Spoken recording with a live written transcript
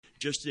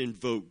just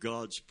invoke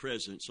God's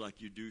presence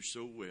like you do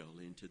so well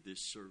into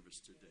this service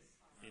today.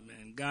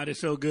 Amen. God is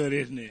so good,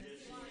 isn't he?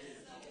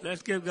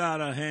 Let's give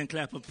God a hand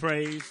clap of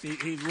praise.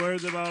 He's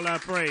worthy of all our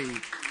praise.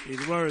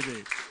 He's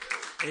worthy.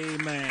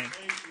 Amen.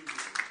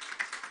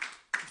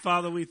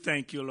 Father, we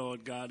thank you,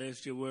 Lord God,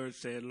 as your word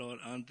said, Lord,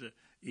 unto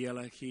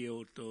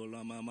Yelakioto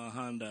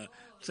Lamamahanda.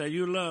 Say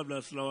you loved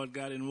us, Lord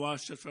God, and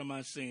washed us from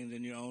our sins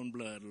in your own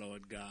blood,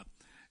 Lord God.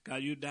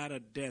 God, you died a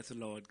death,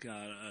 Lord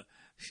God.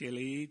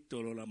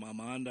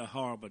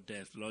 Horrible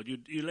death, Lord.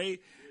 You laid,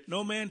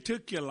 no man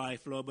took your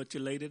life, Lord, but you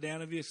laid it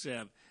down of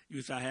yourself.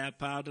 You say, I have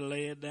power to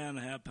lay it down,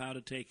 I have power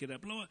to take it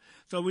up, Lord.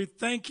 So we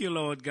thank you,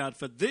 Lord God,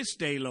 for this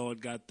day,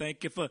 Lord God.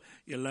 Thank you for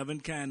your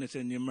loving kindness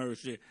and your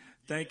mercy.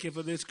 Thank you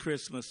for this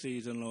Christmas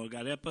season, Lord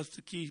God. Help us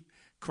to keep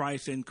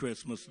Christ in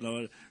Christmas,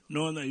 Lord,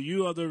 knowing that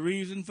you are the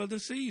reason for the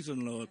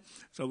season, Lord.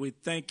 So we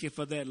thank you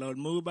for that, Lord.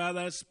 Move by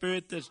thy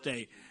Spirit this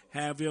day.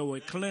 Have your way.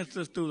 Cleanse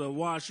us through the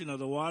washing of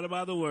the water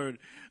by the word.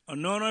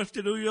 Anoint us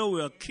to do your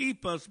will.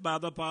 Keep us by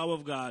the power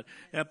of God.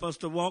 Help us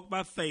to walk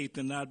by faith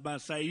and not by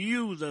sight.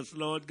 Use us,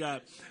 Lord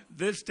God,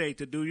 this day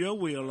to do your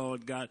will,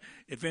 Lord God.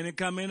 If any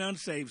come in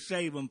unsaved,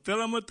 save them. Fill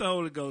them with the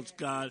Holy Ghost,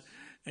 God.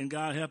 And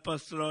God, help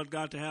us, Lord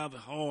God, to have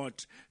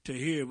hearts to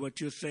hear what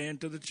you're saying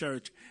to the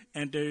church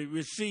and to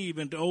receive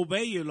and to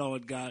obey you,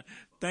 Lord God.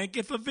 Thank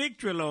you for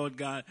victory, Lord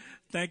God.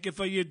 Thank you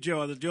for your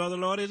joy. The joy of the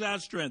Lord is our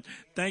strength.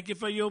 Thank you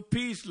for your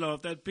peace,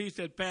 Lord, that peace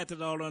that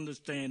passeth all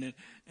understanding.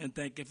 And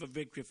thank you for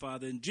victory,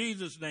 Father. In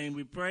Jesus' name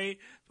we pray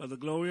for the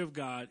glory of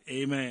God.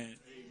 Amen.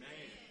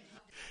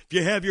 If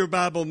you have your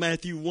Bible,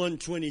 Matthew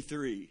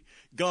 1:23,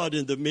 God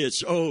in the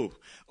midst. Oh,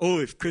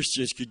 if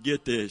Christians could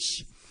get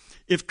this.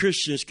 If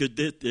Christians could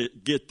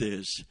get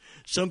this.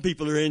 Some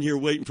people are in here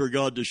waiting for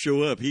God to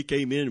show up. He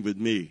came in with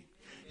me.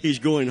 He's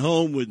going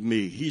home with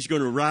me. He's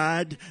going to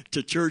ride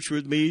to church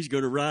with me. He's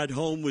going to ride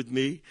home with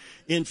me.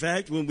 In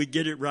fact, when we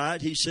get it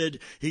right, he said,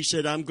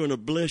 I'm going to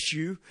bless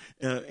you,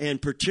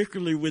 and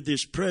particularly with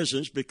his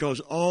presence,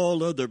 because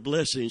all other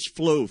blessings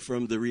flow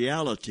from the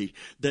reality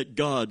that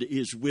God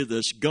is with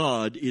us.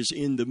 God is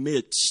in the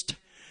midst.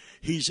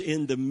 He's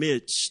in the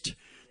midst.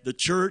 The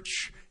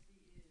church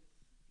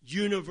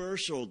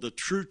universal, the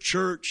true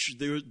church,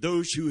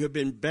 those who have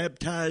been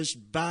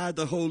baptized by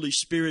the Holy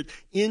Spirit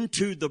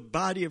into the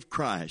body of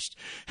Christ,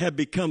 have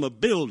become a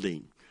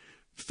building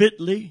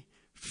fitly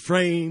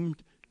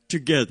framed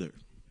together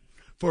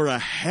for a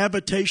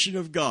habitation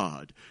of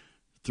God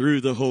through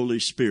the Holy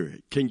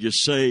Spirit. Can you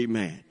say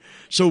amen?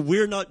 So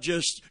we're not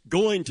just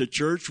going to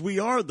church, we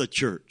are the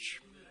church.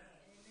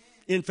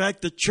 In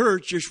fact, the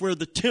church is where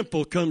the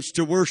temple comes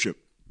to worship.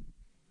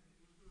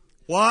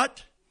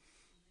 What?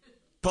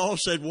 Paul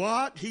said,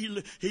 what? He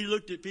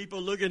looked at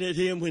people looking at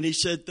him when he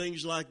said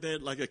things like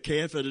that, like a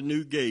calf at a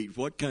new gate.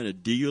 What kind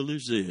of deal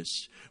is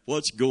this?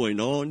 What's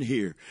going on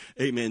here?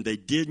 Amen. They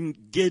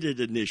didn't get it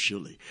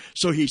initially.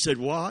 So he said,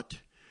 what?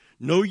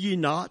 Know ye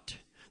not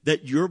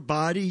that your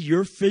body,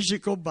 your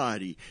physical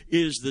body,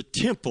 is the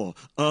temple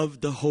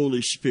of the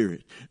Holy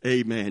Spirit?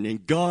 Amen.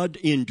 And God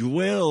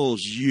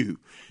indwells you.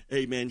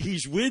 Amen.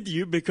 He's with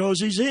you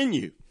because he's in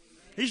you.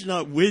 He's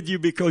not with you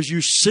because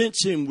you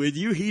sense him with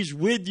you. He's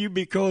with you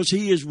because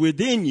he is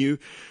within you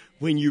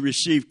when you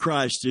receive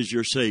Christ as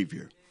your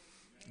Savior.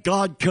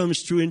 God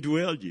comes to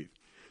indwell you.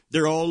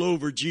 They're all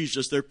over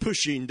Jesus. They're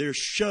pushing, they're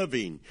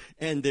shoving,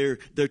 and they're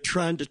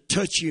trying to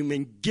touch him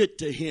and get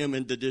to him.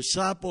 And the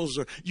disciples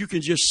you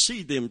can just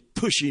see them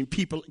pushing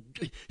people.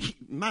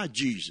 My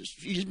Jesus.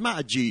 He's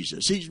my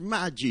Jesus. He's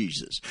my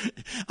Jesus.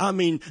 I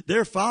mean,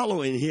 they're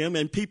following him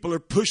and people are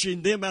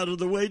pushing them out of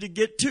the way to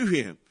get to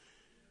him.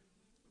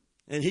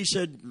 And he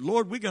said,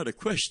 Lord, we got a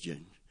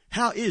question.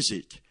 How is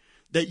it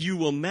that you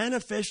will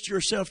manifest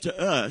yourself to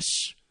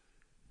us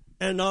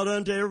and not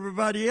unto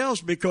everybody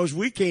else? Because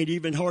we can't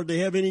even hardly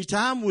have any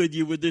time with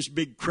you with this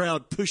big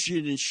crowd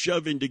pushing and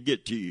shoving to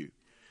get to you.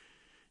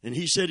 And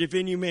he said, if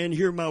any man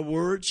hear my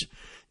words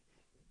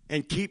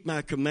and keep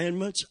my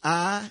commandments,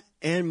 I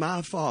and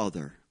my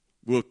Father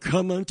will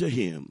come unto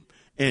him,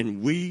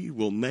 and we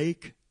will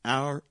make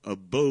our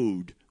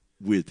abode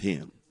with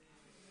him.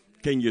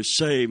 Can you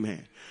say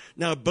amen?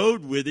 Now,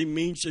 abode with him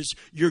means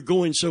you're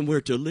going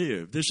somewhere to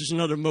live. This is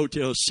not a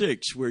Motel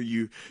 6 where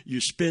you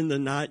spend the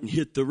night and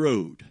hit the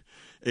road.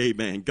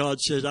 Amen. God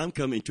says, I'm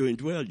coming to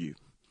indwell you.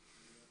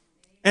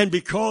 And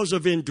because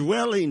of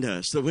indwelling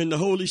us, that when the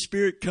Holy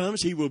Spirit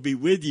comes, he will be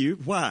with you.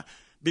 Why?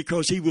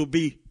 Because he will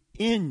be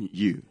in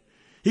you.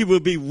 He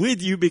will be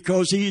with you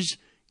because he's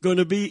going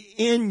to be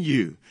in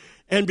you.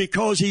 And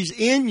because he's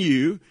in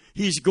you,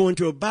 he's going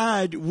to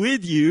abide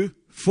with you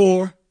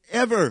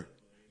forever.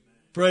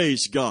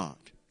 Praise God.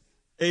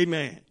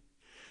 Amen.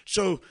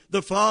 So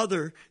the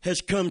Father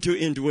has come to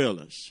indwell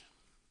us.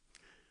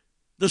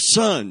 The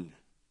Son,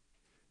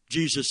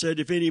 Jesus said,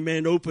 if any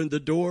man open the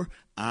door,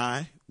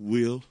 I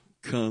will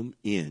come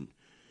in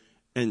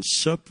and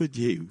sup with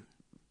you,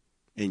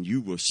 and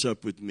you will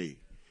sup with me.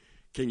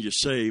 Can you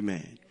say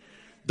amen?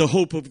 The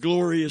hope of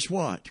glory is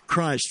what?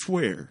 Christ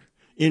where?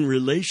 In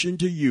relation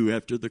to you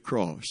after the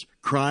cross.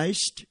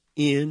 Christ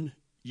in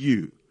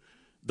you.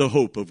 The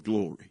hope of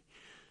glory.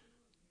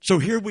 So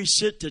here we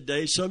sit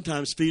today,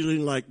 sometimes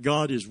feeling like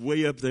God is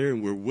way up there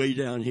and we're way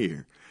down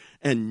here.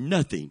 And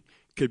nothing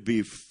could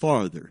be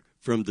farther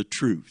from the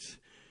truth.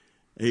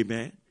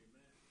 Amen.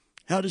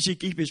 How does he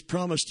keep his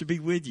promise to be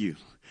with you?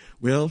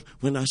 Well,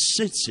 when I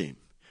sense him.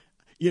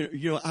 You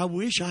know, I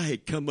wish I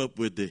had come up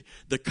with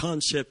the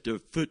concept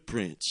of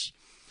footprints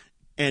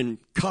and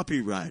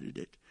copyrighted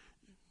it.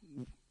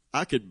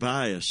 I could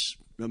buy us,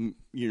 a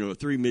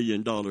 $3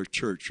 million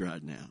church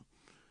right now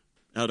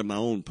out of my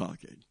own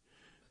pocket,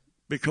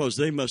 because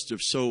they must have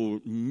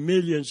sold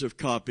millions of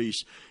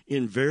copies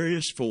in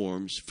various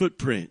forms,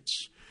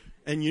 footprints.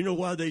 And you know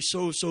why they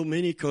sold so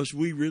many? Because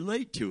we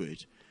relate to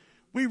it.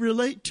 We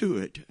relate to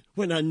it.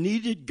 When I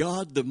needed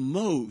God the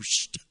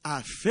most,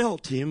 I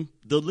felt him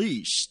the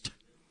least.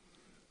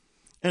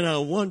 And I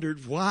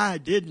wondered, why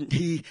didn't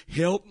he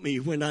help me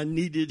when I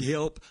needed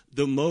help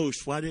the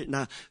most? Why didn't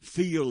I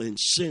feel and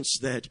sense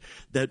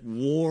that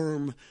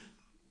warm,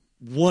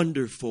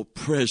 wonderful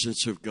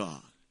presence of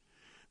God?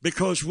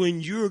 Because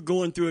when you're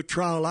going through a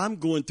trial, I'm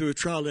going through a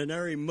trial, and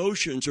our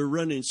emotions are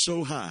running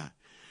so high.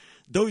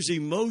 Those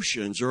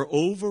emotions are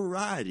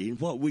overriding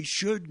what we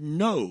should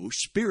know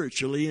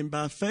spiritually and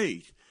by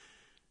faith.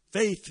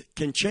 Faith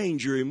can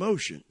change your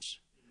emotions.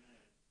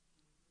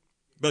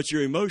 But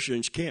your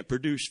emotions can't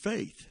produce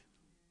faith.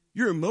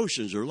 Your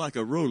emotions are like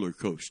a roller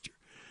coaster.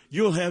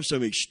 You'll have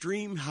some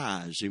extreme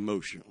highs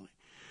emotionally,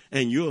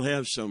 and you'll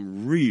have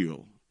some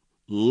real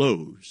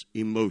lows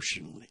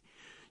emotionally.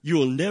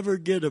 You'll never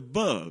get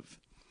above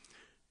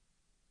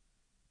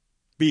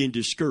being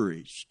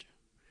discouraged.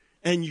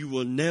 And you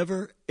will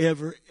never,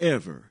 ever,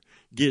 ever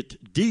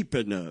get deep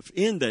enough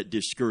in that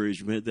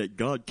discouragement that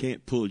God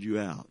can't pull you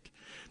out.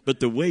 But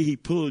the way he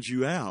pulls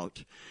you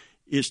out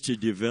is to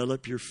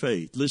develop your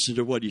faith. Listen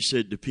to what he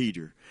said to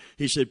Peter.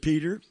 He said,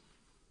 Peter,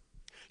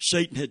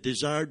 Satan had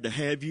desired to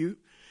have you.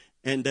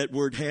 And that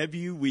word have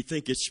you, we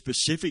think it's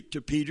specific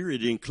to Peter.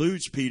 It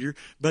includes Peter.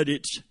 But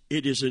it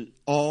is an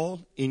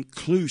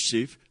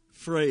all-inclusive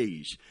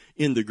phrase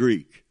in the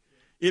Greek.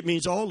 It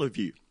means all of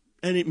you.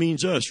 And it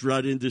means us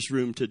right in this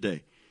room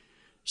today.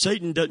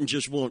 Satan doesn't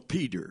just want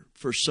Peter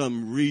for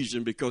some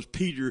reason because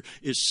Peter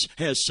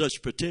has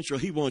such potential.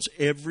 He wants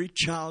every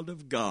child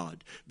of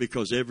God,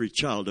 because every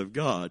child of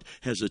God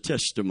has a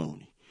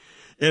testimony.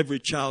 Every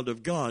child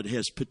of God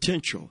has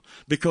potential,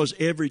 because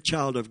every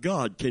child of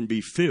God can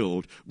be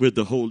filled with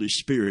the Holy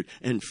Spirit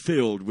and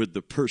filled with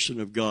the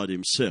person of God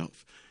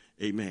himself.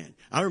 Amen.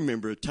 I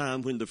remember a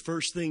time when the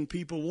first thing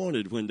people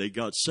wanted when they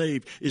got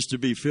saved is to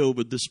be filled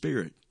with the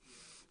Spirit.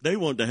 They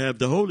wanted to have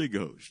the Holy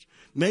Ghost.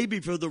 Maybe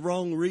for the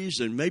wrong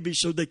reason. Maybe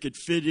so they could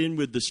fit in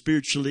with the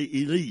spiritually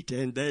elite.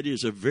 And that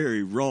is a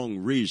very wrong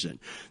reason.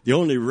 The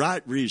only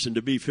right reason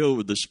to be filled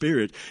with the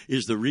Spirit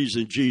is the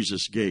reason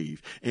Jesus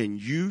gave.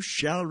 And you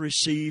shall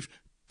receive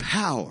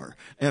power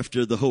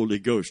after the Holy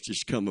Ghost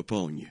has come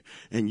upon you.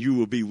 And you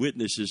will be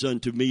witnesses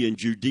unto me in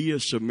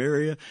Judea,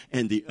 Samaria,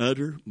 and the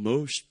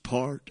uttermost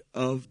part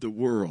of the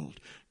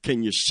world.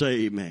 Can you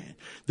say amen?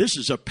 This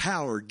is a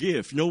power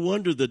gift. No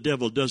wonder the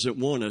devil doesn't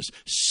want us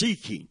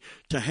seeking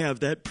to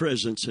have that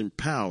presence and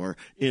power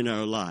in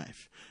our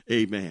life.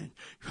 Amen.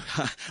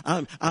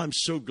 I'm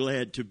so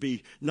glad to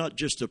be not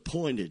just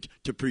appointed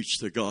to preach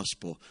the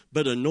gospel,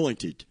 but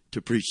anointed to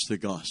preach the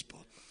gospel.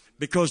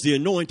 Because the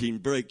anointing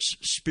breaks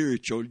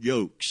spiritual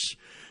yokes.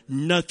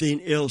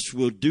 Nothing else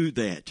will do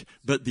that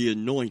but the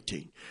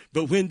anointing.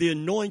 But when the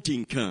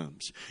anointing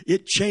comes,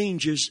 it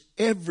changes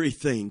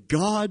everything.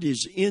 God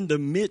is in the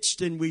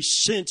midst and we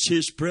sense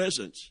his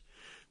presence.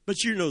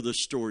 But you know the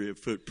story of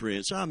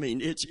footprints. I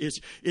mean,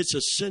 it's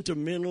a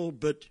sentimental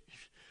but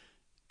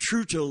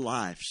true to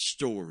life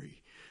story.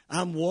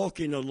 I'm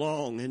walking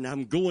along and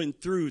I'm going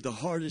through the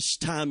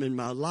hardest time in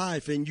my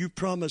life, and you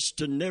promised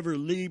to never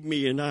leave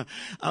me. And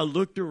I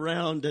looked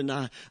around and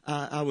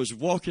I was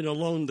walking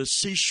along the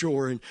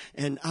seashore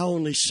and I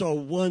only saw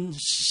one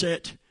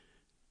set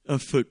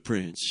of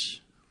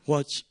footprints.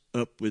 What's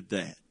up with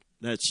that?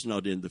 That's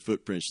not in the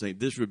footprints thing.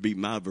 This would be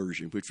my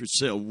version, which would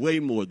sell way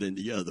more than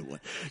the other one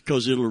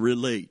because it'll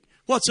relate.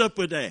 What's up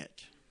with that?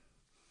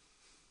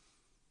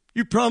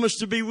 You promised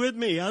to be with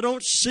me. I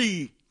don't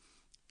see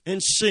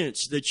and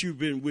sense that you've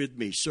been with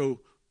me,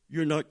 so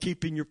you're not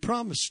keeping your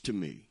promise to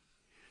me.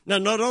 Now,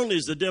 not only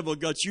has the devil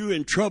got you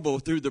in trouble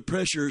through the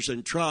pressures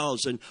and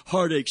trials and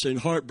heartaches and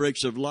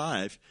heartbreaks of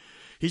life,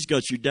 he's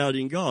got you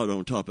doubting God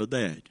on top of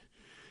that.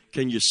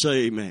 Can you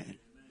say amen?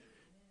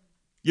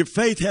 Your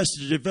faith has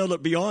to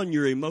develop beyond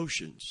your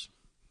emotions.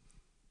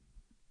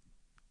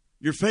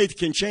 Your faith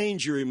can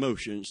change your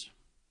emotions,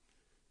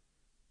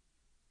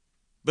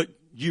 but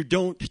you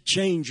don't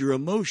change your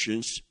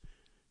emotions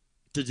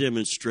to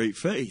demonstrate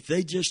faith.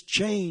 They just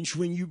change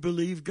when you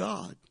believe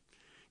God.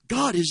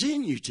 God is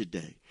in you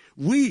today.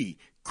 We,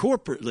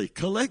 corporately,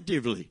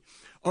 collectively,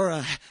 are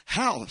a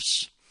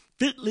house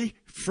fitly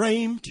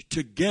framed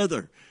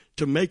together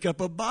to make up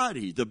a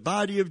body, the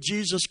body of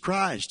Jesus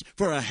Christ,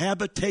 for a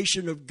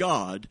habitation of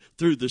God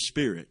through the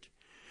Spirit.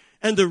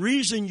 And the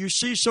reason you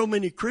see so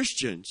many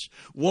Christians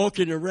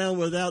walking around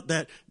without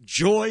that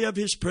joy of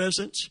His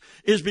presence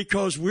is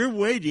because we're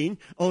waiting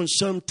on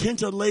some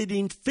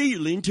titillating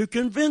feeling to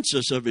convince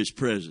us of His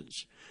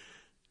presence.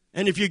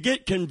 And if you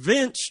get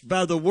convinced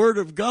by the Word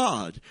of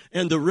God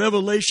and the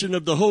revelation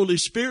of the Holy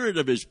Spirit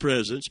of His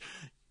presence,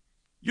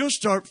 you'll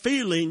start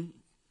feeling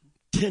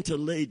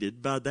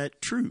titillated by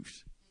that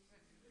truth.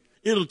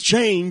 It'll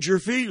change your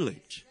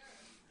feelings.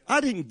 I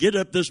didn't get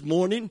up this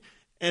morning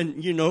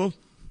and,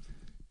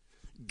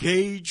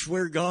 gauge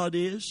where God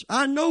is.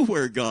 I know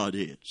where God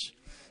is.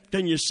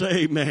 Can you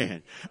say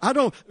amen?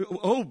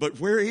 But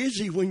where is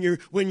He when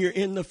you're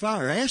in the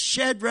fire? Ask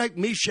Shadrach,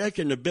 Meshach,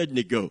 and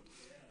Abednego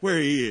where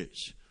He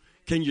is.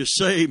 Can you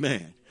say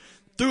amen?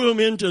 Threw them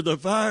into the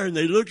fire and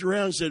they looked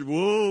around and said,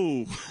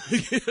 whoa,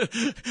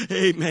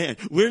 amen.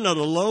 We're not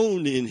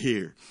alone in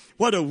here.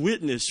 What a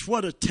witness,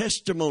 what a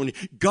testimony.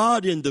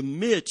 God in the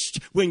midst.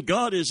 When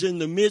God is in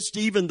the midst,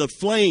 even the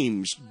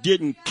flames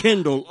didn't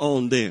kindle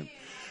on them.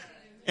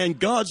 And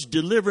God's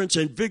deliverance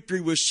and victory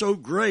was so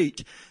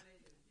great.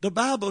 The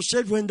Bible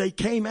said when they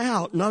came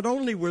out, not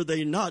only were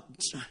they not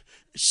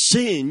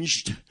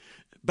singed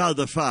by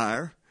the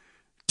fire,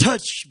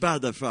 touched by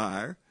the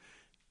fire,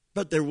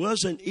 but there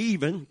wasn't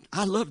even,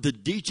 I love the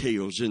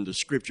details in the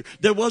Scripture,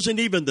 there wasn't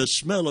even the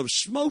smell of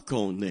smoke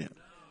on them.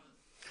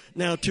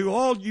 Now, to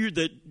all you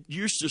that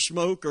used to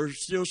smoke or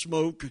still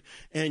smoke,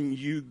 and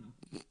you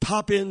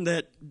pop in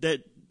that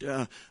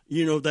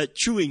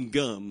chewing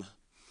gum,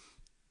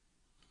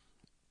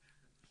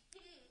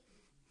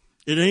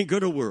 it ain't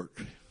going to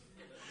work.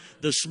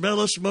 The smell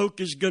of smoke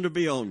is going to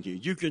be on you.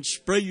 You can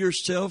spray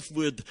yourself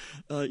with,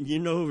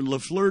 La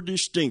Fleur de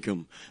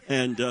Stinkum.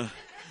 And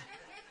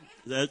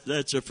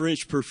that's a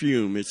French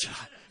perfume. It's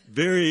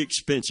very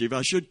expensive.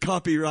 I should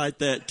copyright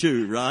that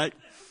too, right?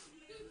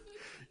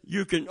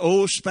 You can,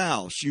 Old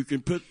Spouse. You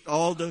can put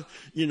all the,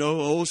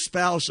 Old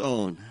Spouse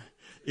on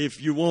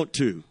if you want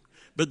to.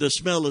 But the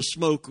smell of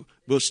smoke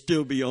will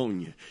still be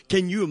on you.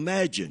 Can you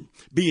imagine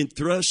being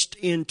thrust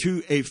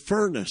into a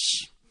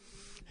furnace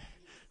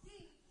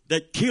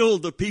that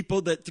killed the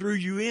people that threw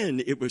you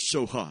in? It was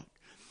so hot.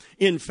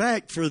 In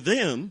fact, for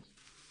them,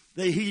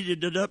 they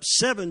heated it up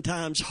 7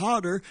 times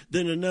hotter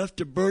than enough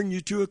to burn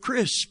you to a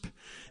crisp.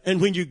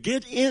 And when you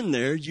get in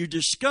there, you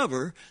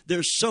discover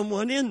there's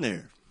someone in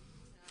there.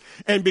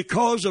 And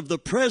because of the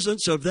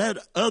presence of that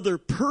other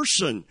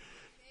person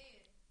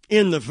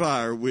in the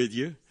fire with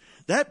you,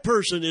 that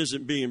person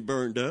isn't being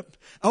burned up.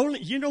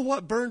 You know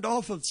what burned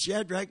off of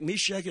Shadrach,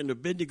 Meshach, and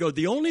Abednego?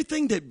 The only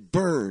thing that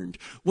burned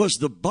was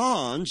the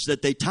bonds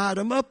that they tied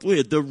them up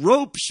with. The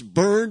ropes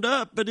burned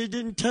up, but it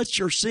didn't touch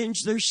or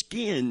singe their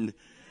skin.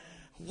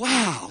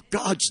 Wow,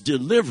 God's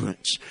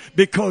deliverance,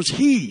 because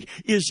He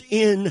is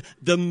in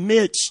the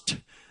midst.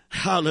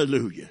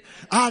 Hallelujah.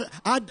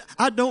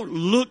 I don't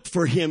look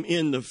for Him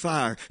in the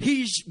fire.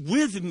 He's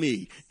with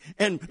me.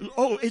 And,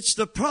 it's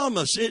the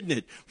promise, isn't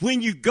it?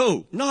 When you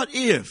go, not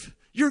if,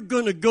 you're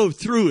going to go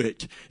through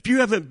it. If you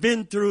haven't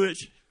been through it,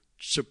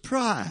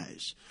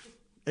 surprise.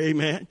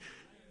 Amen.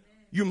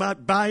 You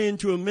might buy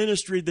into a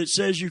ministry that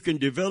says you can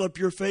develop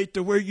your faith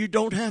to where you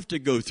don't have to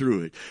go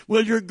through it.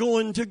 Well, you're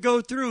going to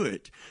go through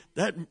it.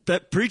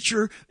 That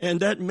preacher and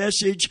that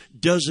message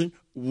doesn't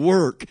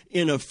work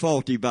in a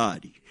faulty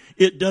body.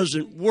 It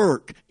doesn't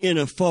work in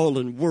a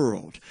fallen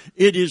world.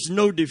 It is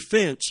no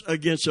defense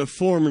against a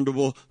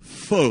formidable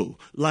foe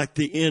like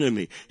the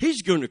enemy.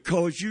 He's going to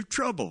cause you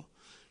trouble.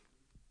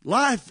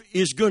 Life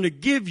is going to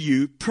give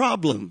you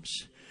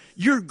problems.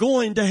 You're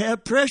going to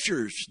have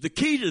pressures. The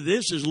key to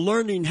this is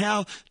learning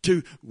how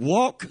to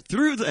walk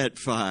through that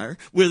fire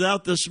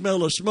without the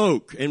smell of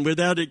smoke and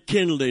without it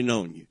kindling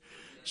on you.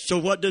 So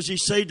what does He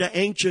say to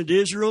ancient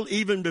Israel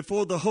even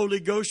before the Holy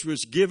Ghost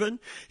was given?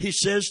 He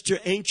says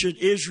to ancient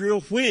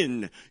Israel,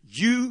 when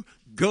you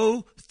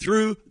go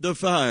through the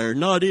fire,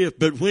 not if,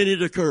 but when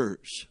it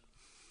occurs,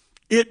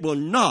 it will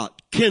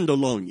not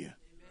kindle on you.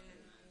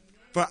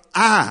 For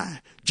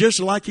just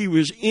like He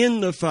was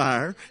in the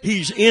fire,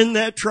 He's in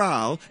that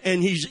trial,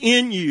 and He's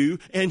in you,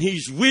 and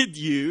He's with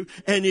you.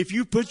 And if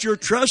you put your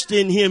trust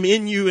in Him,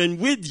 in you, and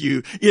with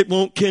you, it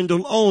won't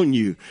kindle on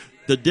you.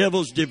 The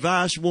devil's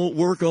device won't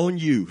work on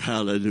you.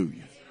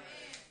 Hallelujah.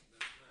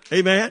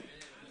 Amen.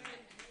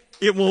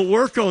 It won't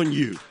work on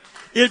you.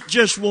 It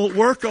just won't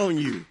work on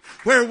you.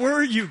 Where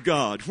were you,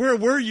 God? Where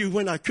were you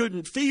when I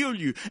couldn't feel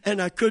you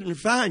and I couldn't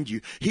find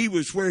you? He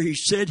was where He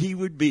said He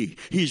would be.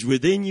 He's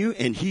within you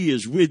and He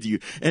is with you.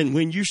 And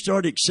when you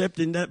start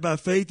accepting that by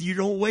faith, you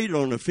don't wait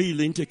on a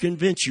feeling to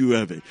convince you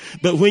of it.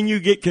 But when you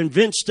get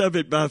convinced of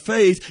it by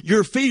faith,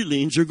 your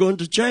feelings are going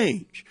to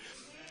change.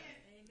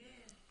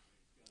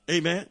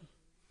 Amen.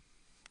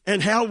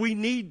 And how we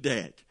need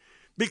that.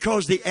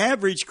 Because the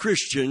average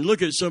Christian,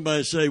 look at somebody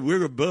and say,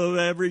 we're above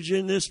average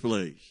in this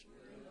place.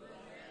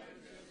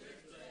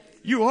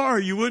 You are,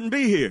 you wouldn't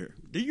be here.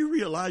 Do you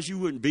realize you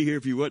wouldn't be here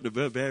if you wasn't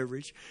above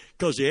average?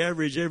 Because the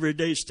average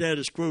everyday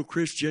status quo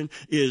Christian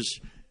is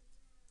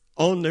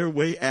on their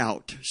way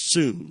out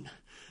soon.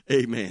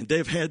 Amen.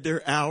 They've had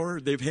their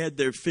hour. They've had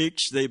their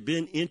fix. They've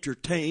been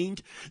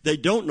entertained. They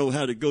don't know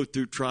how to go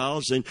through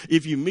trials. And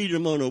if you meet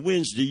them on a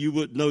Wednesday, you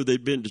wouldn't know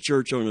they'd been to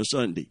church on a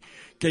Sunday.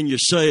 Can you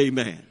say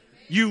amen?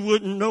 You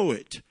wouldn't know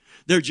it.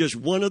 They're just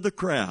one of the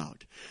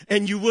crowd.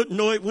 And you wouldn't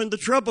know it when the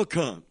trouble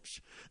comes.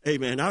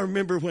 Amen. I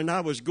remember when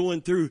I was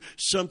going through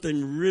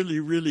something really,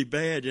 really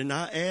bad, and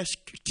I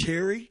asked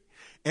Terry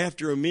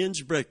after a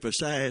men's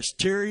breakfast. I asked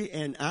Terry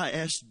and I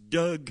asked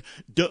Doug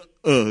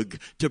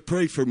to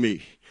pray for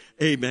me.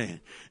 Amen.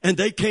 And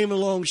they came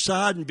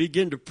alongside and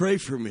began to pray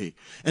for me.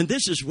 And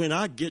this is when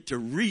I get to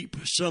reap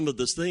some of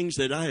the things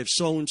that I have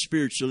sown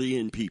spiritually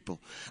in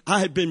people. I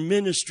had been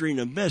ministering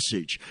a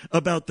message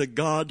about the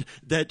God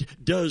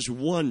that does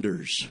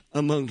wonders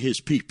among his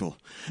people.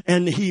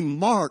 And he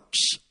marks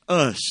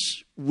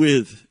us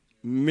with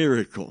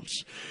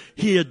miracles.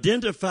 He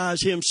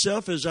identifies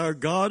himself as our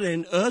God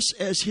and us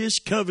as his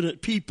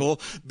covenant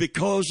people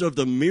because of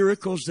the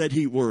miracles that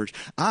he works.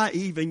 I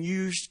even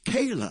used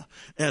Kayla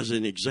as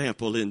an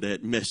example in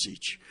that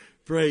message.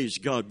 Praise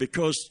God,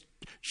 because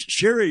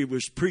Sherry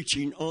was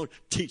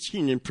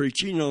teaching and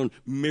preaching on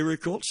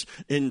miracles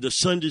in the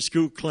Sunday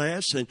school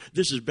class. And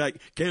this is back,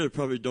 Kayla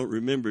probably don't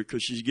remember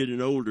because she's getting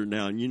older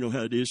now. And you know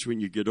how it is when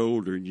you get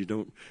older and you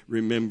don't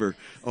remember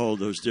all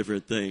those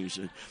different things.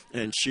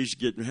 And she's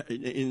getting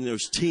in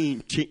those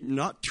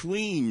not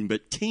tween,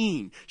 but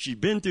teen. She's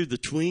been through the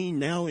tween,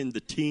 now in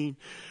the teen.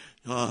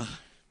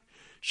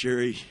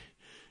 Sherry,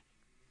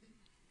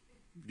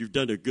 you've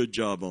done a good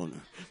job on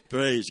her.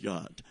 Praise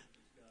God.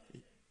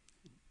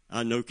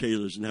 I know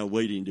Kayla's now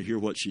waiting to hear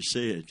what she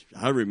said.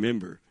 I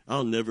remember.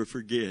 I'll never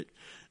forget.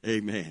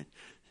 Amen.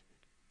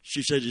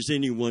 She said, has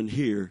anyone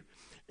here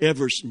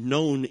ever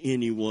known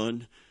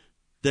anyone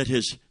that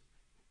has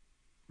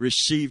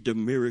received a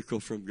miracle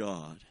from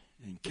God?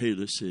 And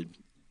Kayla said,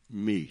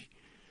 me.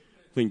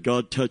 When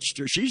God touched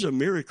her, she's a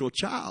miracle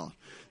child.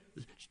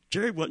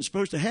 Jerry wasn't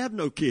supposed to have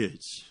no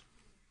kids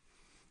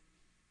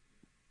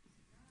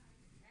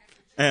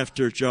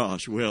after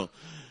Josh. Well,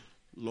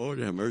 Lord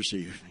have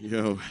mercy,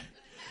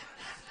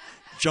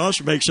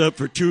 Josh makes up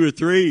for 2 or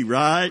 3,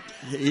 right?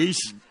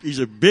 He's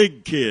a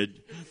big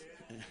kid.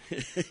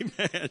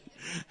 Amen.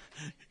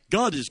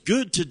 God is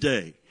good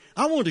today.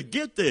 I want to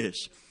get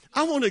this.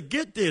 I want to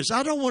get this.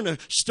 I don't want to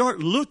start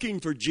looking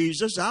for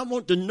Jesus. I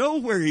want to know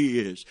where he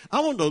is. I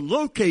want to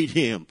locate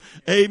him.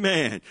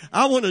 Amen.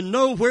 I want to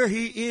know where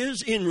he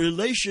is in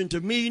relation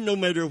to me, no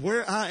matter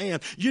where I am.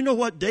 You know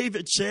what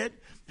David said?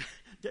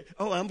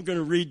 Oh, I'm going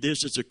to read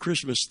this. It's a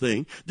Christmas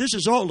thing. This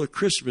is all a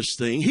Christmas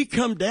thing. He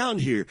come down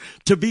here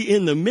to be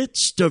in the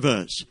midst of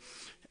us.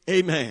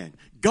 Amen.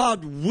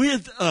 God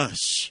with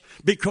us,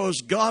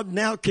 because God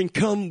now can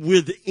come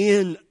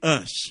within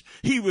us.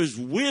 He was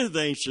with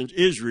ancient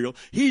Israel.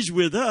 He's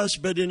with us,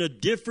 but in a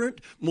different,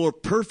 more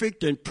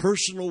perfect and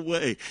personal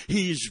way.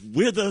 He's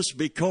with us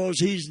because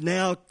he's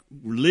now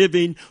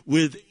living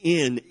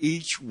within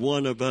each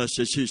one of us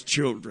as his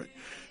children.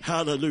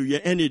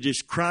 Hallelujah. And it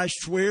is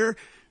Christ where?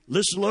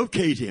 Let's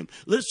locate him.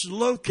 Let's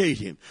locate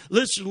him.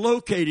 Let's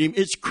locate him.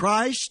 It's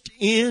Christ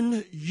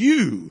in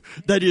you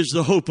that is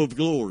the hope of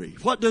glory.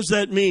 What does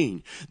that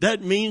mean?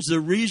 That means the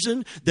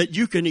reason that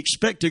you can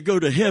expect to go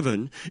to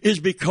heaven is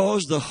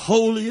because the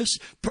holiest,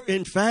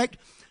 in fact,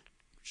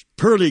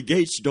 pearly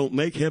gates don't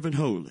make heaven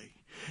holy.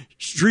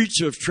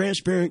 Streets of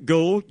transparent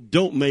gold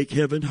don't make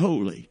heaven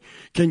holy.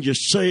 Can you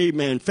say,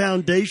 man,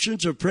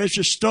 foundations of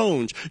precious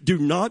stones do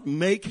not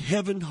make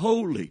heaven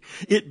holy.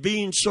 It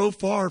being so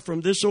far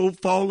from this old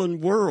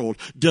fallen world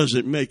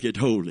doesn't make it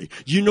holy.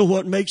 You know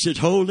what makes it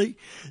holy?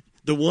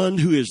 The one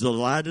who is the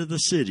light of the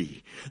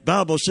city. The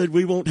Bible said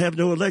we won't have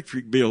no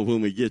electric bill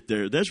when we get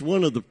there. That's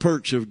one of the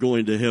perks of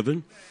going to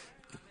heaven.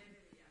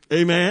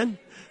 Amen.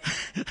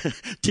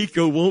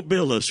 Tico won't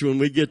bill us when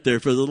we get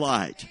there for the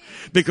light,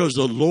 because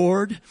the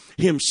Lord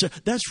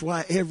himself, that's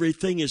why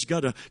everything has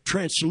got a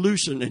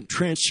translucent and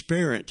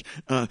transparent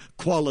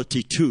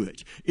quality to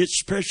it.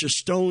 It's precious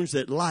stones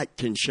that light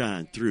can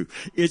shine through.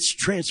 It's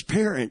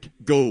transparent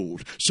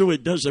gold, so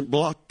it doesn't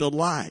block the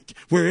light.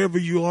 Wherever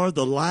you are,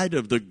 the light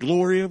of the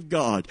glory of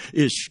God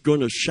is going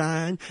to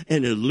shine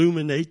and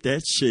illuminate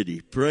that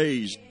city.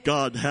 Praise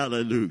God.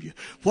 Hallelujah.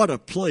 What a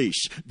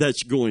place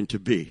that's going to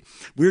be.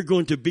 We're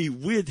going to be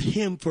with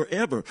him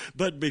forever.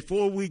 But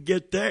before we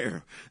get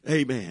there,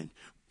 amen,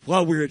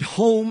 while we're at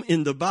home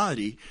in the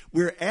body,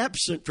 we're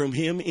absent from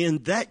him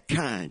in that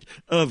kind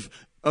of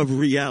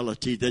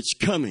reality that's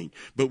coming.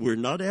 But we're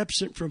not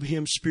absent from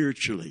him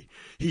spiritually.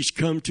 He's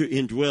come to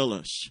indwell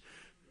us.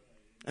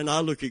 And I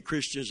look at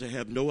Christians that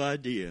have no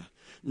idea.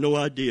 No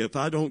idea. If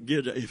I don't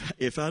get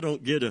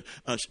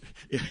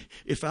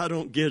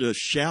a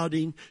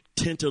shouting,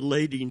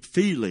 titillating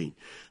feeling.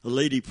 A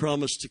lady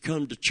promised to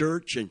come to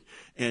church, and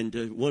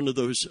one of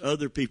those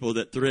other people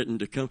that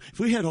threatened to come. If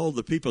we had all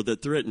the people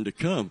that threatened to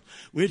come,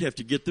 we'd have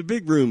to get the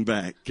big room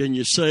back. Can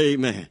you say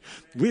amen?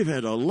 We've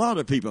had a lot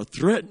of people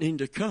threatening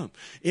to come.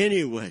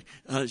 Anyway,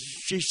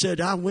 she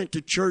said, I went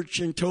to church,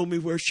 and told me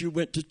where she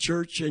went to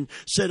church, and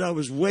said I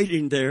was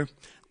waiting there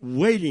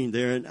waiting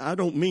there, and I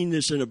don't mean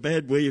this in a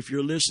bad way if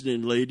you're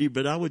listening, lady,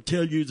 but I would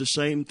tell you the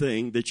same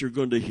thing that you're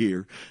going to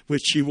hear,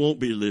 which she won't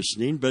be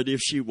listening, but if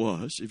she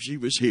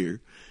was here,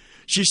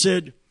 she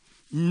said,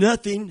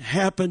 nothing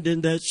happened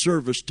in that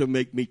service to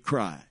make me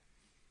cry.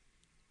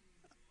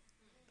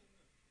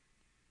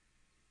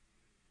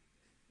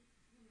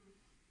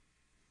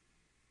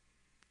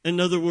 In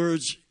other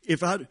words,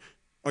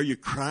 are you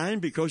crying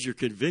because you're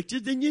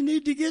convicted? Then you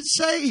need to get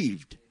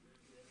saved.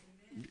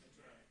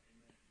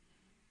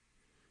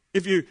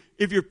 If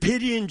you're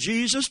pitying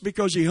Jesus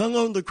because he hung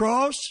on the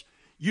cross,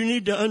 you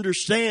need to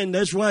understand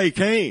that's why he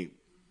came.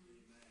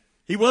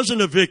 He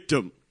wasn't a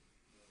victim.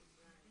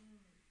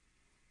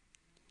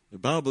 The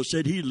Bible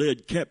said he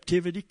led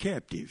captivity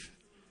captive,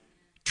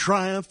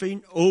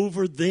 triumphing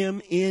over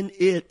them in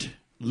it,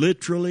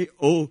 literally,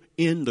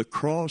 in the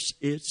cross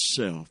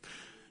itself.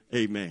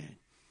 Amen.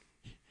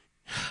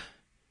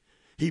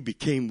 He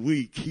became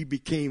weak. He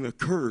became a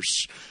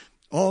curse.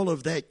 All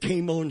of that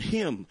came on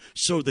him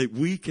so that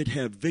we could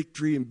have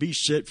victory and be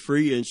set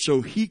free, and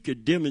so he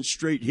could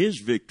demonstrate his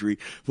victory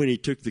when he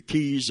took the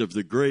keys of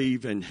the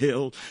grave and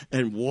hell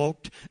and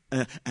walked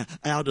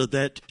out of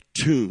that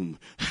tomb.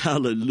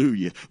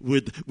 Hallelujah.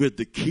 With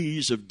the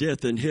keys of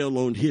death and hell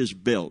on his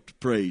belt.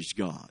 Praise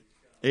God.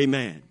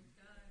 Amen.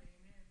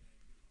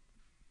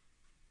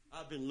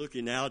 I've been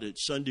looking out at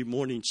Sunday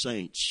morning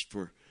saints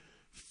for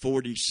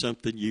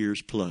 40-something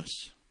years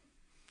plus.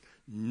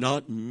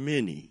 Not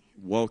many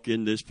walk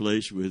in this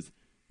place with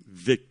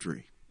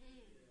victory.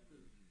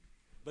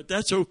 But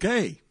that's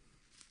okay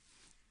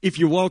if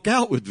you walk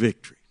out with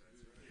victory.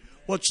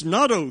 What's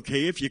not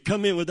okay if you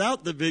come in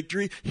without the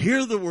victory,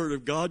 hear the word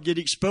of God, get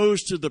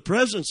exposed to the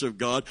presence of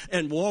God,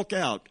 and walk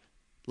out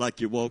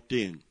like you walked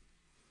in.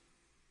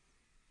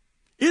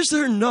 Is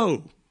there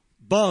no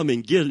balm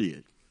in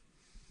Gilead?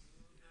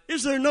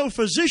 Is there no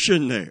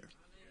physician there?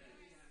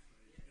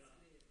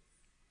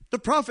 The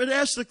prophet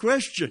asked the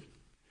question.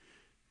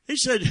 He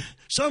said,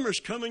 summer's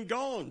come and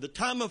gone. The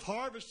time of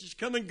harvest is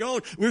come and gone.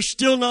 We're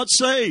still not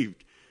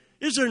saved.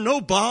 Is there no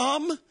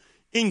balm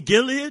in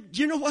Gilead?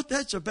 Do you know what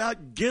that's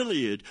about?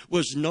 Gilead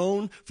was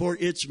known for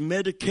its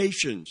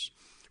medications,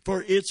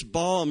 for its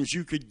balms.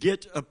 You could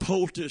get a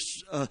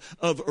poultice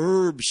of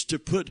herbs to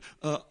put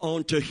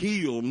on to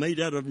heal, made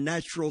out of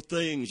natural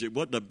things. It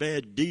wasn't a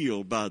bad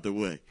deal, by the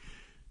way.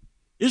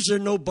 Is there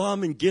no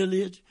balm in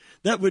Gilead?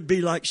 That would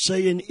be like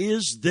saying,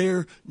 is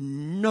there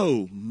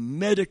no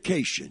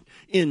medication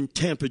in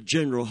Tampa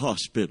General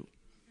Hospital?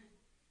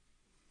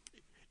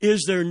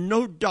 Is there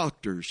no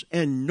doctors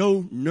and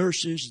no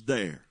nurses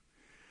there?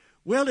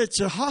 Well, it's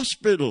a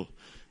hospital.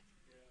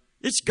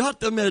 It's got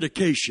the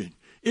medication.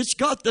 It's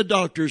got the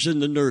doctors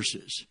and the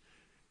nurses.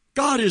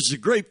 God is a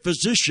great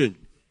physician.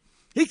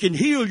 He can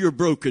heal your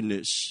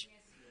brokenness.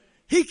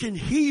 He can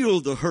heal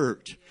the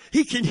hurt.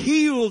 He can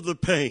heal the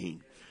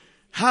pain.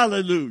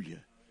 Hallelujah.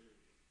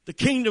 The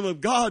kingdom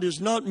of God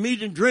is not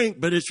meat and drink,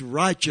 but it's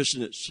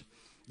righteousness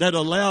that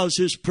allows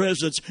his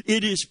presence.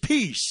 It is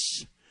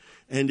peace,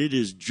 and it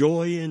is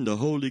joy in the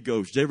Holy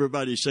Ghost.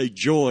 Everybody say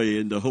joy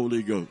in the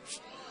Holy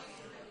Ghost.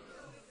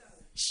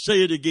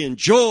 Say it again,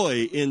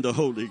 joy in the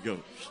Holy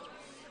Ghost.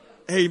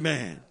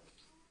 Amen.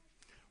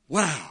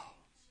 Wow.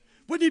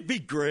 Wouldn't it be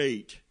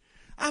great?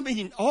 I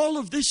mean, all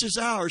of this is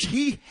ours.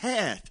 He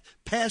hath.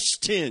 Past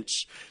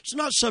tense. It's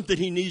not something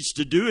he needs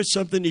to do. It's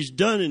something he's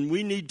done, and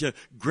we need to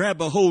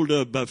grab a hold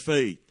of by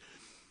faith.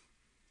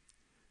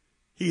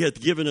 He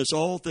hath given us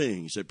all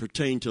things that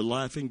pertain to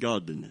life and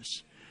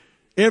godliness.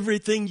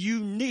 Everything you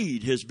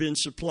need has been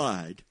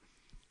supplied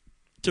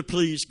to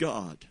please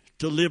God,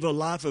 to live a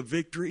life of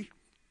victory,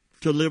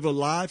 to live a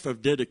life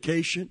of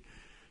dedication,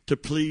 to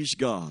please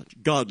God,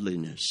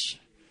 godliness.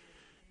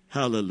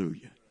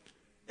 Hallelujah.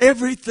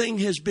 Everything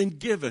has been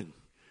given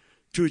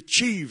to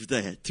achieve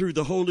that through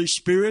the Holy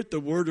Spirit, the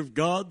Word of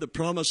God, the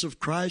promise of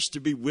Christ to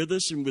be with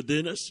us and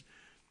within us.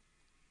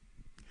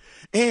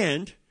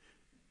 And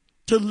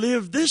to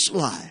live this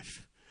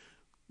life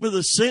with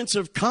a sense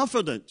of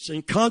confidence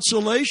and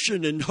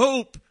consolation and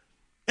hope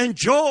and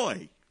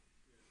joy.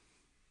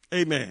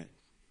 Amen.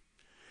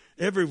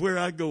 Everywhere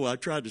I go, I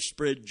try to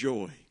spread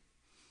joy.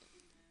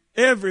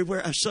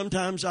 Everywhere.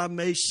 Sometimes I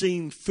may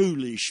seem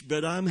foolish,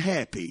 but I'm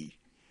happy.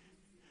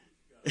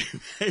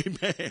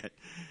 Amen.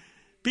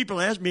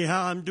 People ask me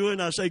how I'm doing.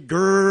 I say,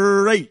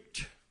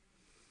 great.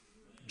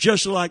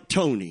 Just like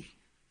Tony.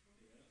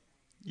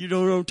 You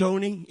don't know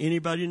Tony?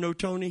 Anybody know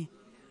Tony?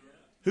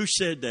 Who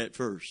said that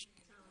first?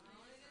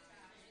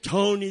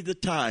 Tony the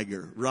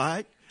Tiger,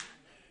 right?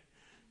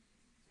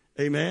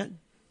 Amen.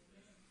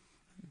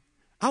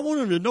 I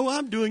want them to know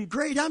I'm doing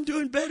great. I'm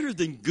doing better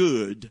than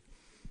good.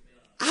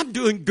 I'm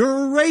doing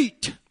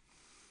great.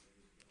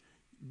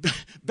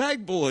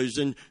 Bag boys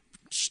and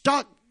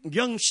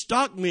young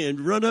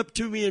stockmen run up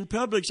to me in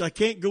Publix. I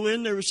can't go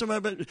in there with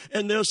somebody,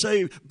 and they'll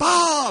say,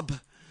 Bob.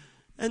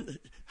 And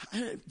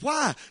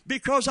why?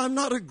 Because I'm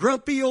not a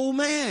grumpy old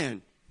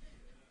man.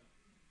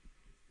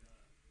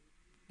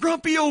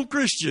 Grumpy old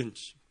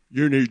Christians.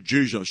 You need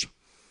Jesus.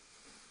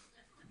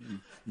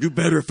 You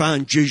better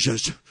find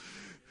Jesus.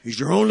 He's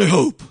your only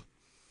hope.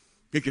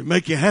 He can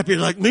make you happy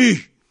like me.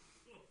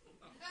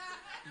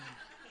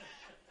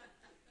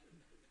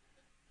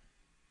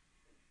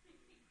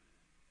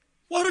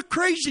 What a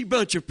crazy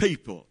bunch of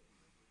people.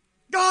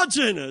 God's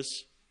in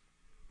us.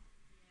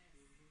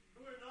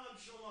 We're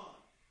nonchalant.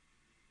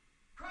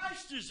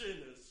 Christ is in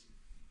us.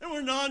 And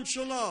we're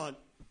nonchalant.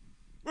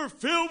 We're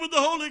filled with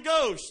the Holy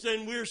Ghost.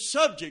 And we're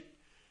subject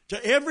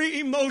to every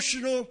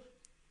emotional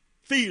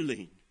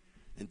feeling.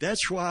 And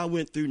that's why I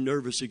went through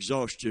nervous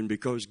exhaustion,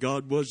 because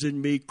God was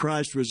in me,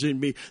 Christ was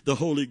in me, the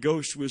Holy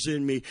Ghost was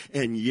in me,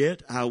 and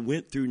yet I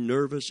went through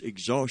nervous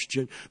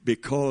exhaustion,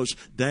 because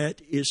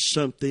that is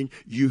something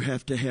you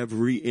have to have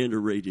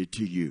reiterated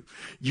to you.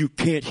 You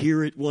can't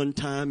hear it one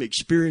time,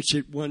 experience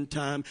it one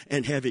time,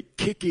 and have it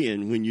kick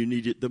in when you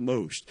need it the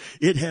most.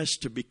 It has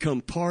to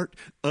become part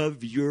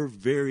of your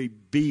very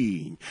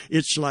being.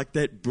 It's like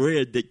that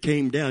bread that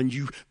came down.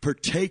 You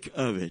partake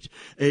of it.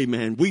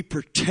 Amen. We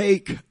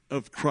partake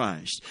of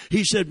Christ.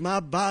 He said, my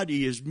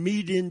body is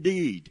meat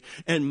indeed,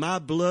 and my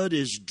blood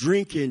is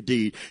drink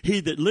indeed. He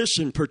that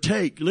listen,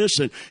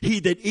 he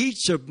that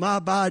eats of my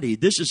body,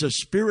 this is a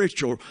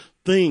spiritual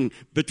thing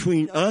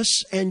between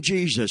us and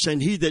Jesus.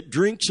 And he that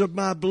drinks of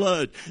my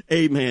blood,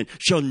 amen,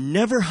 shall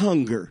never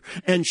hunger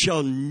and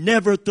shall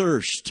never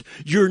thirst.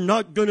 You're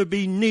not going to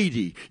be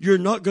needy. You're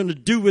not going to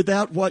do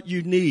without what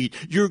you need.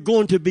 You're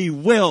going to be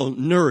well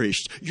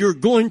nourished. You're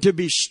going to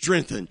be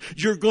strengthened.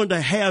 You're going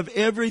to have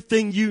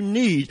everything you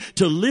need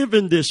to live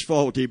in this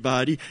faulty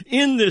body,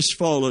 in this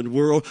fallen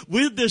world,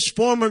 with this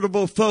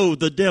formidable foe,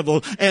 the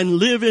devil, and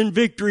live in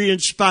victory in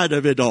spite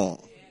of it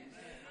all.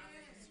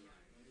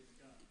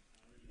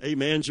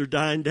 Amens are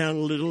dying down a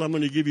little. I'm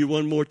going to give you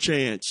one more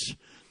chance.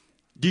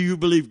 Do you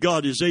believe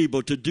God is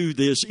able to do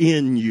this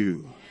in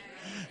you?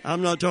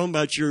 I'm not talking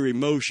about your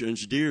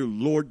emotions, dear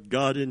Lord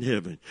God in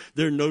heaven.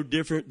 They're no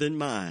different than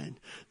mine.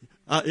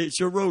 It's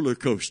a roller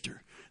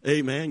coaster.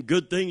 Amen.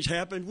 Good things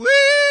happen.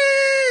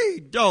 Whee!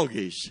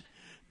 Doggies.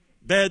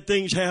 Bad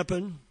things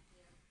happen.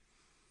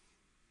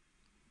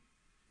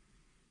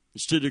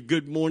 Instead of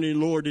good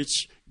morning, Lord,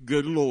 it's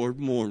good Lord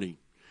morning.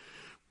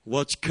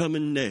 What's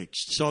coming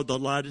next? Saw the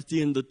light at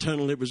the end of the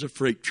tunnel. It was a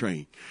freight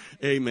train.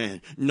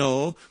 Amen.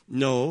 No.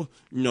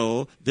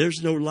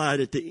 There's no light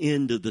at the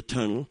end of the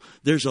tunnel.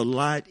 There's a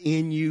light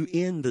in you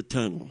in the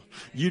tunnel.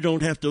 You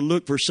don't have to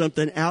look for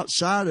something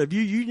outside of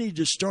you. You need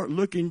to start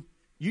looking.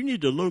 You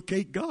need to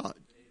locate God.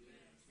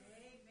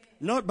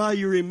 Not by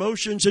your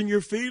emotions and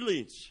your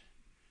feelings.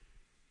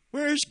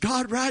 Where is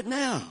God right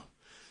now?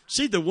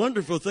 See, the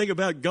wonderful thing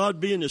about God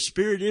being a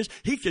spirit is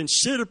he can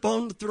sit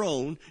upon the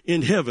throne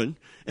in heaven,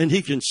 and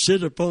he can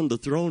sit upon the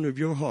throne of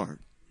your heart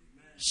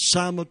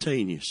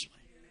simultaneously.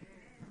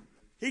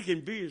 He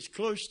can be as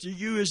close to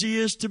you as he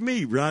is to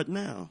me right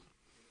now.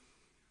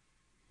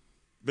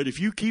 But if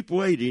you keep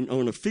waiting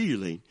on a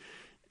feeling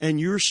and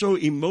you're so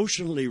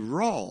emotionally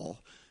raw,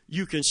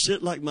 you can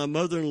sit like my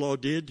mother-in-law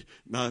did.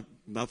 My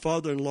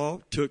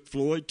father-in-law took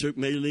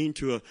Maylene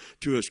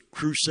to a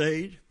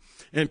crusade.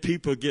 And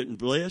people getting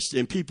blessed,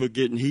 and people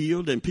getting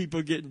healed, and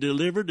people getting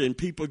delivered, and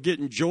people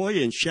getting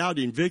joy and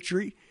shouting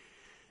victory.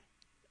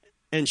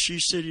 And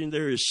she's sitting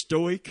there as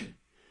stoic,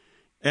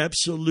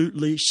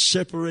 absolutely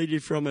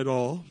separated from it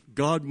all,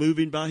 God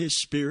moving by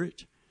his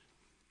Spirit,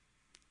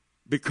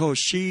 because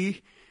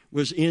she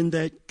was in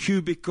that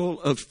cubicle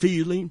of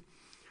feeling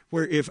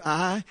where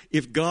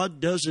if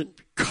God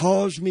doesn't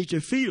cause me to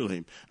feel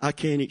him, I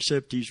can't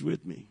accept he's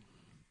with me.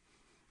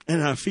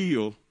 And I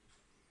feel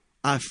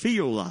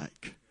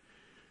like.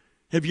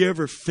 Have you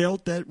ever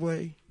felt that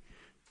way?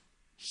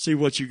 See,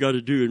 what you got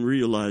to do and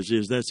realize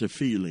is that's a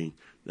feeling.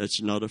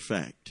 That's not a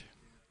fact.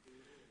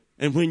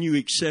 And when you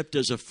accept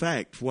as a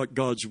fact what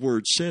God's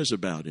Word says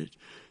about it,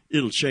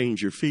 it'll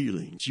change your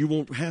feelings. You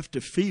won't have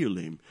to feel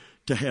him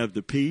to have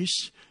the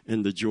peace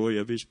and the joy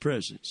of his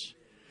presence.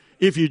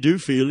 If you do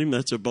feel him,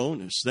 that's a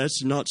bonus.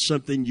 That's not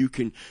something you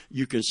can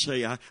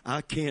say,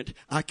 I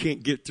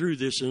can't get through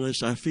this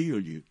unless I feel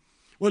you.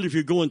 Well, if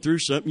you're going through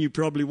something, you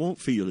probably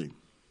won't feel him.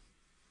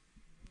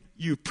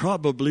 You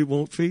probably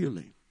won't feel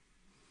him.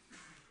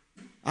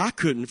 I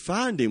couldn't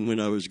find him when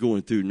I was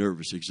going through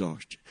nervous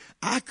exhaustion.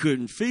 I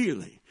couldn't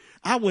feel him.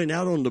 I went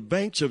out on the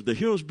banks of the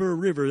Hillsborough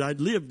River. I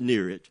lived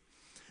near it.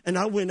 And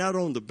I went out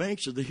on the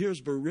banks of the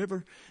Hillsborough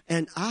River,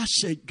 and I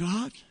said,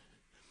 God,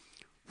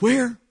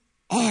 where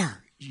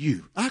are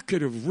you? I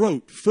could have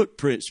wrote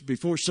Footprints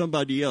before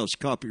somebody else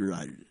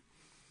copyrighted it.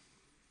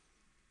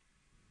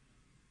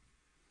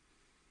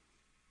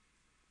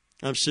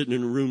 I'm sitting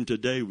in a room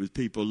today with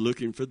people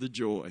looking for the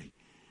joy.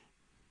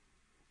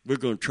 We're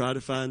going to try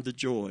to find the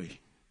joy.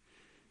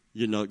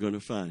 You're not going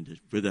to find it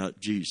without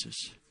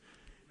Jesus.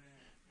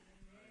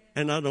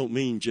 And I don't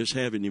mean just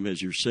having him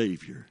as your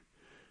Savior,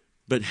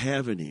 but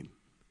having him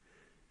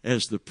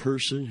as the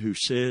person who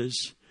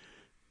says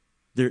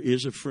there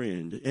is a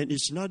friend. And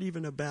it's not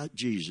even about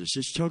Jesus.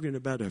 It's talking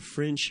about a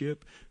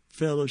friendship,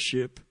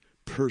 fellowship,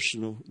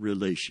 personal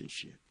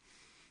relationship.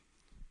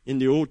 In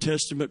the Old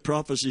Testament,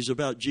 prophecies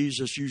about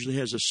Jesus usually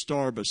has a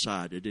star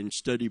beside it in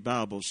study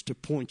Bibles to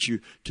point you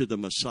to the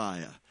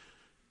Messiah.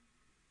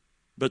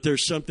 But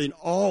there's something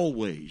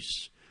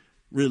always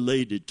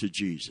related to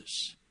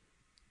Jesus.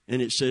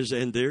 And it says,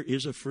 and there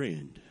is a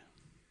friend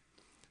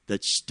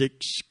that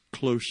sticks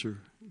closer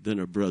than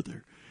a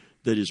brother,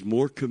 that is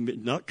more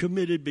committed, not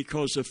committed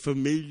because of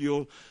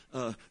familial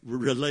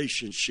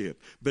relationship,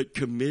 but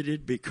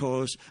committed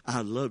because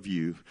I love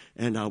you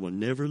and I will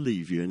never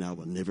leave you and I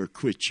will never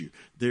quit you.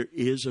 There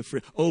is a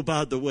friend. Oh,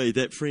 by the way,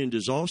 that friend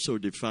is also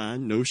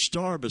defined, no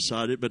star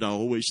beside it, but I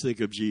always think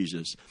of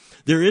Jesus.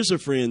 There is a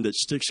friend that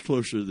sticks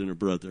closer than a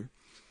brother.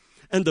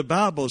 And the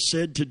Bible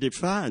said to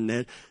define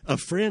that, a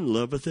friend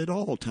loveth at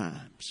all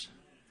times.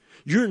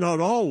 You're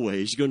not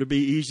always going to be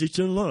easy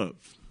to love.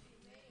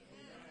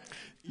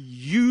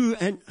 You,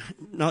 and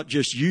not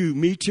just you,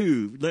 me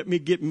too. Let me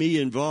get me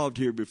involved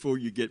here before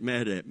you get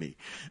mad at me.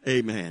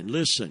 Amen.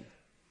 Listen,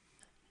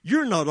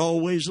 you're not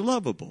always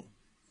lovable.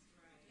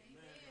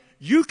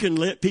 You can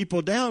let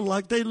people down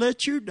like they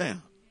let you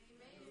down.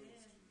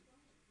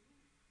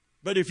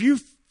 But if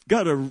you've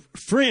got a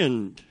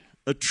friend,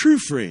 a true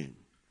friend,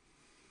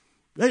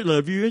 they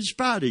love you in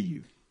spite of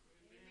you.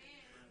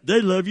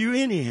 They love you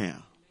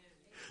anyhow.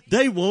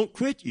 They won't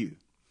quit you.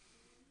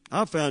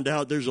 I found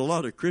out there's a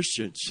lot of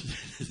Christians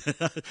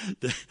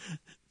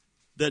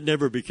that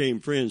never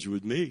became friends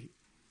with me.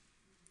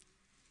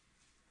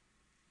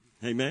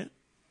 Amen?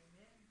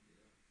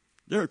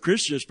 There are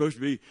Christians supposed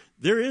to be,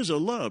 there is a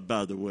love,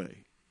 by the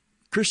way.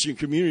 Christian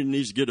community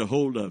needs to get a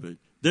hold of it.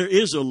 There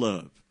is a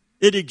love.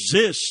 It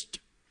exists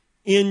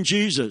in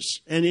Jesus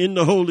and in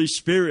the Holy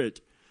Spirit.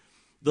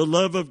 The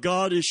love of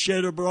God is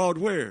shed abroad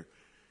where?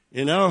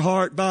 In our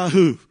heart by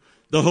who?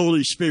 The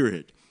Holy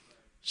Spirit.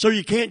 So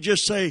you can't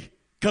just say,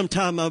 come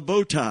tie my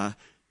bow tie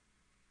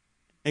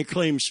and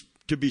claim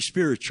to be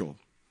spiritual.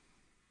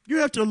 You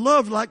have to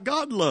love like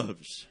God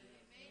loves.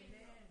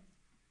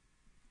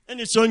 And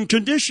it's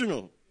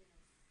unconditional.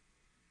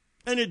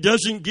 And it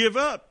doesn't give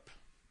up.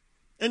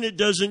 And it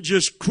doesn't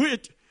just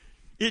quit.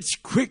 It's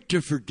quick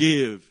to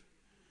forgive.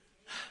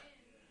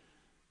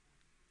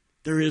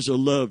 There is a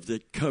love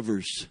that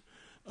covers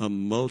a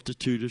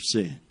multitude of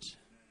sins.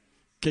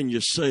 Can you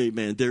say,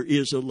 man, there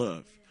is a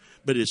love,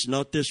 but it's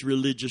not this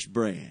religious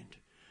brand.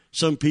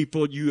 Some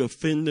people, you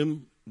offend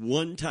them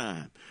one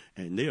time,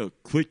 and they'll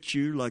quit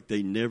you like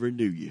they never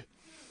knew you.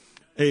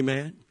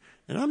 Amen.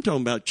 And I'm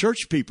talking about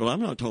church people.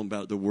 I'm not talking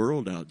about the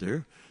world out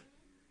there.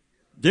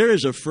 There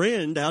is a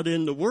friend out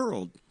in the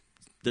world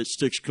that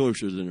sticks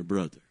closer than a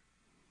brother.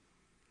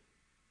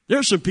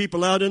 There's some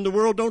people out in the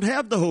world don't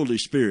have the Holy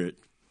Spirit.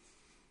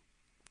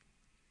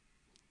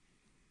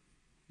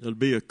 They'll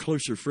be a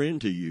closer friend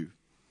to you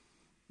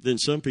than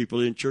some people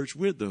in church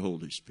with the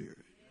Holy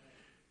Spirit.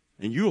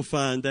 And you'll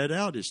find that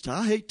out.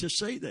 I hate to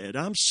say that.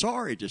 I'm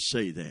sorry to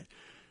say that.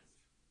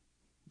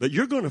 But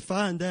you're going to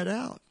find that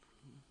out.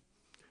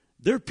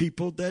 There are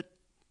people that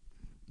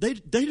they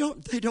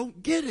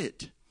don't get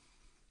it.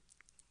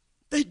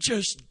 They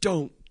just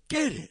don't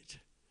get it.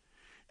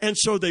 And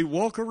so they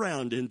walk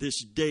around in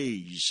this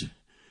daze.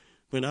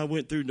 When I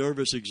went through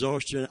nervous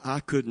exhaustion,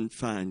 I couldn't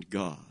find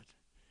God.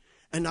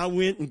 And I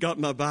went and got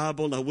my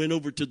Bible, and I went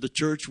over to the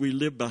church. We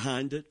lived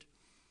behind it.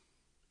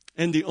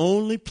 And the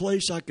only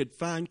place I could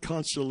find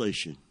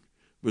consolation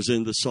was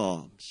in the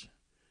Psalms.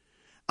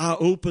 I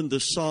opened the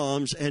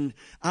Psalms, and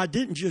I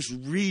didn't just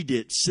read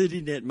it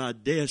sitting at my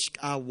desk.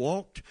 I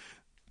walked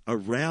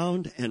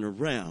around and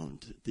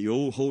around the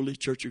old Holy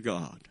Church of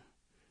God.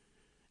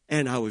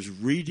 And I was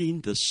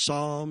reading the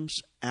Psalms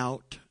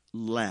out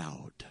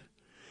loud.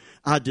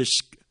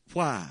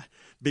 Why?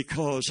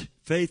 Because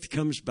faith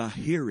comes by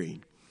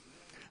hearing.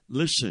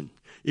 Listen,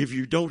 if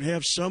you don't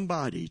have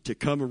somebody to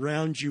come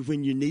around you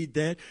when you need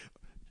that,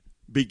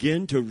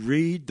 begin to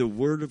read the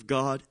Word of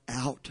God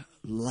out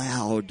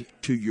loud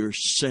to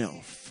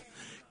yourself.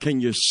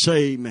 Can you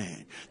say,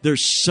 man,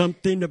 there's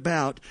something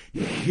about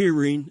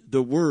hearing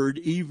the Word,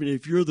 even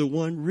if you're the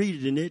one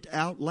reading it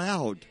out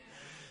loud.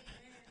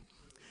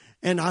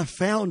 And I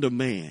found a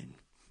man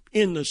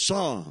in the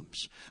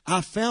Psalms.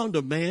 I found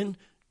a man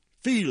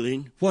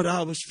feeling what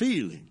I was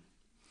feeling.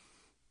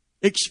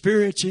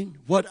 Experiencing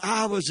what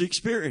I was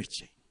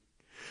experiencing.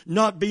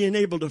 Not being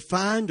able to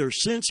find or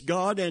sense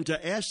God and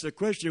to ask the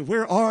question,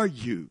 where are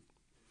you?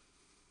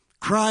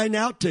 Crying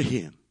out to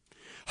Him.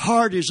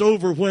 Heart is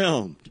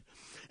overwhelmed.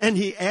 And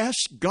he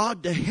asked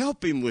God to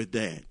help him with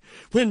that.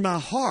 When my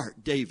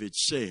heart, David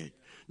said,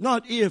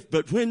 not if,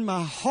 but when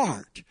my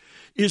heart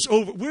is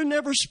over. We're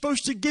never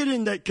supposed to get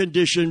in that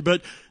condition,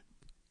 but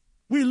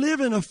we live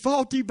in a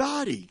faulty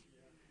body.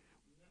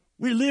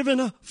 We live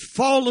in a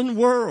fallen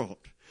world.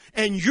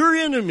 And your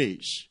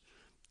enemies,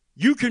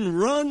 you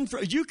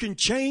can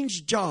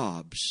change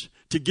jobs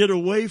to get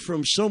away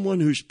from someone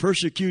who's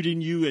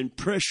persecuting you and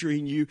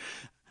pressuring you.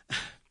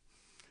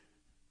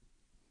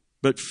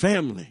 But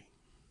family,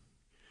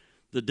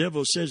 the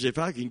devil says, if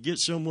I can get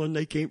someone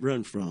they can't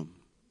run from,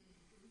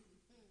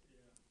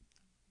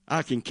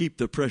 I can keep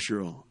the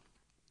pressure on.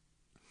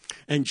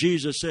 And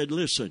Jesus said,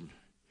 listen,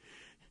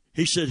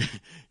 he said,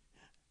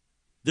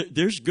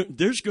 there's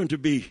going to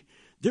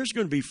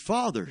be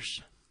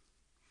fathers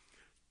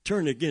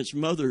turn against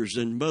mothers,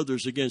 and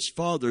mothers against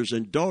fathers,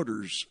 and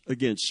daughters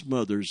against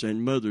mothers,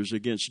 and mothers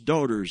against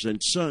daughters,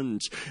 and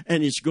sons.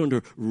 And it's going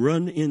to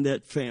run in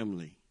that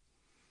family.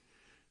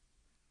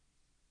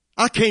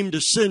 I came to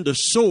send a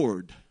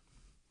sword.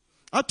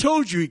 I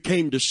told you he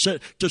came to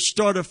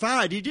start a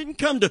fight. He didn't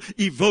come to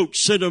evoke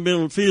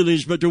sentimental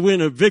feelings, but to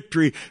win a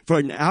victory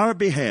on our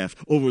behalf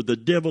over the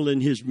devil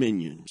and his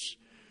minions.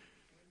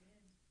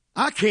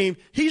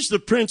 He's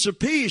the Prince of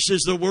Peace.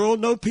 Is the world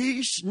no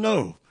peace?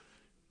 No.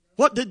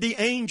 What did the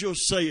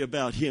angels say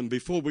about him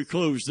before we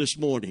close this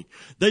morning?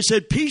 They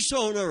said, peace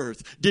on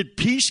earth. Did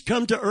peace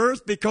come to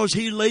earth because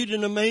he laid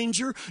in a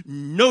manger?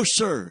 No,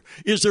 sir.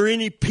 Is there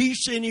any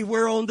peace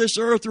anywhere on this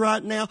earth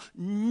right now?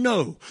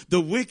 No.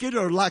 The wicked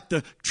are like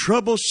the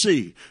troubled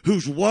sea,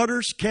 whose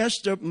waters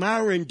cast up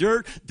mire and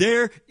dirt.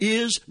 There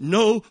is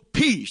no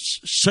peace,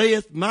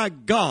 saith my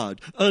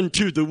God,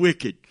 unto the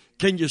wicked.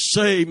 Can you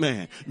say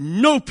amen?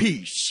 No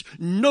peace,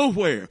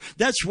 nowhere.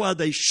 That's why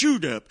they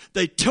shoot up,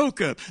 they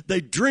toke up,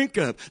 they drink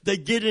up, they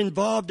get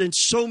involved in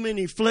so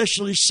many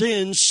fleshly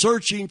sins,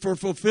 searching for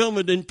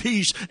fulfillment and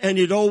peace, and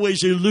it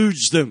always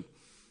eludes them.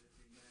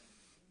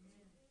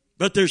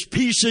 But there's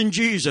peace in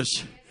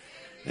Jesus.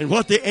 And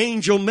what the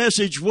angel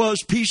message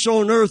was, peace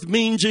on earth,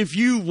 means if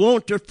you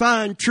want to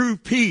find true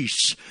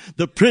peace,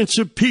 the Prince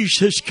of Peace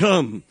has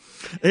come.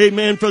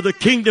 Amen. For the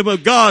kingdom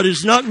of God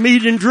is not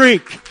meat and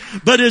drink,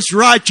 but it's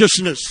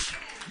righteousness.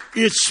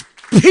 It's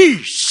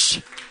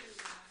peace.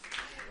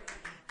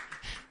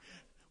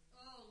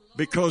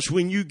 Because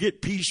when you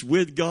get peace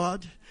with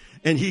God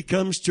and he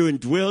comes to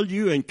indwell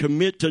you and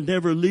commit to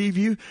never leave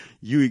you,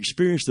 you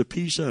experience the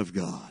peace of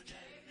God.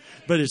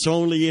 But it's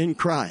only in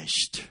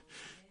Christ.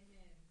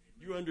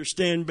 You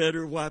understand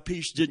better why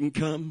peace didn't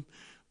come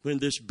when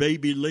this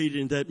baby laid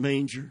in that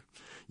manger?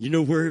 You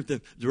know where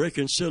the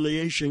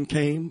reconciliation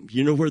came?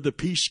 You know where the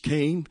peace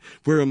came?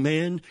 Where a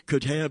man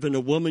could have and a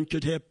woman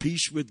could have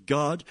peace with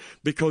God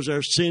because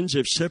our sins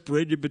have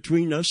separated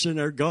between us and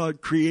our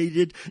God,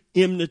 created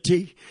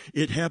enmity.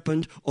 It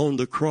happened on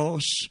the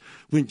cross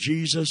when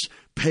Jesus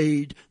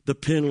paid the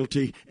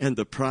penalty and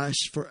the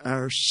price for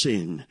our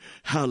sin.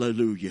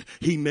 Hallelujah.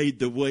 He made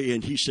the way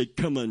and he said,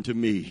 come unto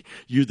me,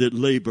 you that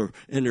labor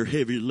and are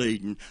heavy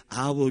laden.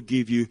 I will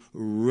give you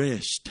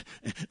rest.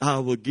 I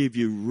will give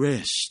you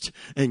rest,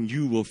 and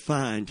you will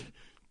find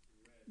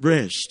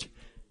rest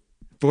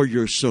for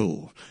your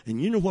soul.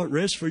 And you know what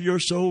rest for your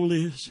soul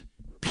is?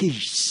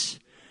 Peace.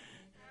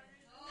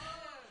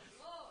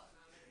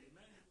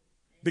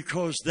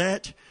 Because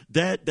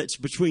that's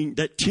between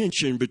that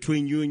tension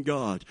between you and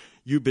God,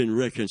 you've been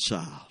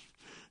reconciled.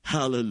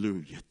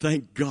 Hallelujah.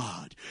 Thank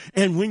God.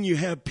 And when you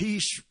have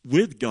peace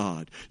with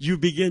God, you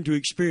begin to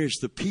experience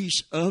the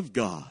peace of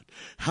God.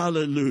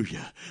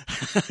 Hallelujah.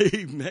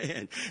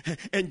 Amen.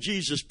 And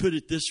Jesus put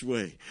it this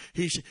way.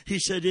 He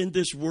said, in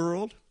this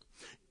world,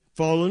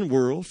 fallen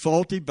world,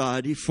 faulty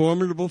body,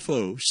 formidable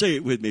foe. Say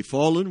it with me.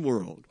 Fallen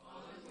world.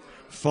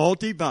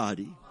 Faulty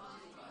body.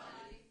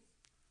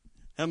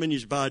 How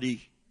many's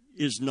body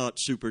is not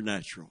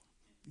supernatural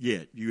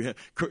yet?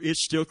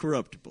 It's still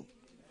corruptible.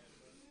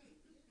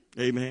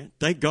 Amen.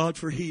 Thank God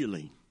for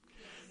healing.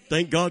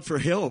 Thank God for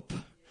help.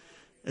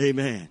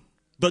 Amen.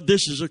 But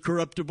this is a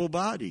corruptible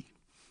body.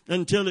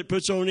 Until it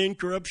puts on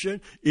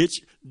incorruption,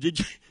 did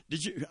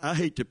you I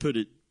hate to put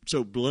it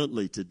so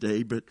bluntly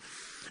today, but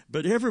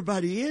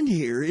everybody in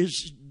here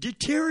is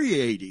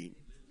deteriorating.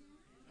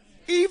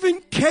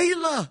 Even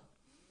Kayla.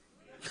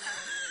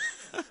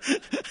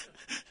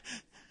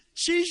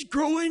 She's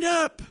growing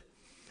up.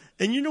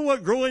 And you know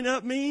what growing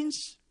up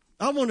means?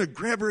 I want to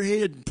grab her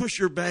head and push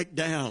her back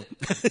down.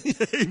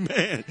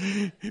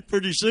 Amen.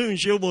 Pretty soon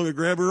she'll want to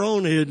grab her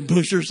own head and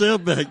push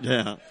herself back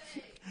down.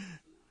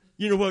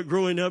 You know what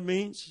growing up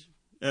means?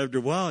 After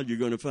a while, you're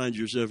going to find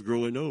yourself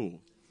growing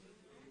old.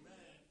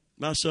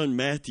 My son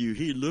Matthew,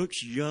 he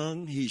looks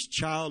young. He's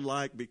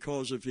childlike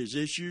because of his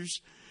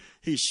issues.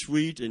 He's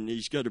sweet and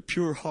he's got a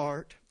pure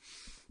heart.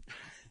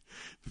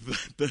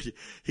 But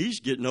he's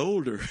getting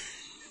older.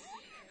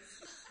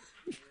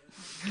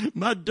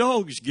 My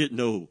dog's getting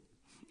old.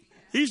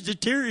 He's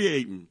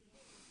deteriorating.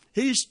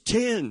 He's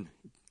 10.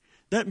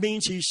 That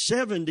means he's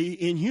 70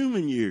 in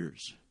human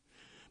years.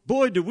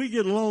 Boy, do we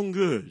get along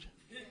good.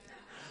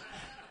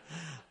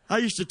 I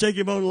used to take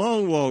him on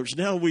long walks.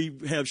 Now we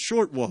have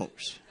short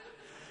walks.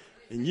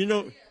 And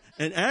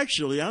and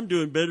actually I'm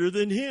doing better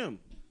than him.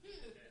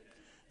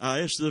 I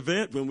asked the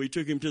vet when we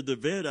took him to the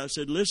vet, I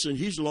said, listen,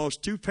 he's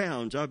lost 2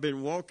 pounds. I've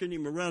been walking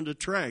him around the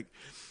track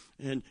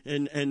and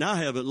I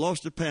haven't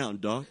lost a pound,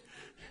 Doc.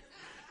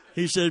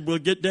 He said, well,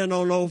 get down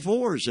on all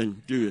fours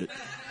and do it.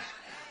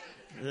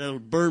 That'll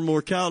burn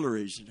more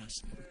calories. And I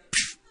said,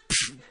 psh,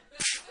 psh,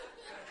 psh.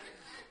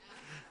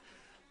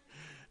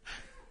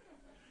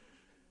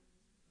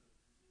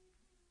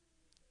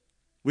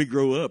 We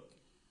grow up.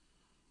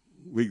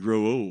 We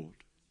grow old.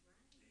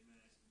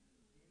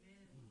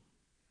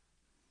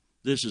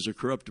 This is a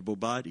corruptible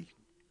body.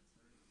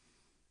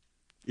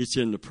 It's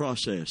in the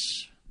process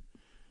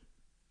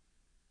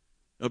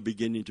of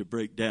beginning to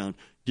break down.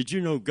 Did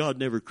you know God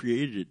never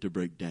created it to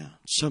break down?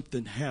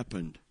 Something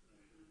happened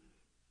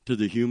to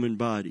the human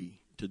body,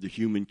 to the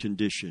human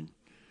condition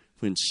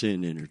when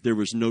sin entered. There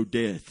was no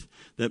death.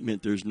 That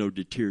meant there's no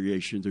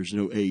deterioration. There's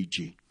no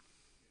aging.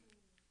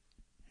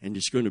 And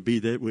it's going to be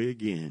that way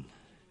again.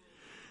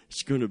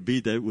 It's going to be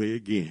that way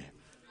again.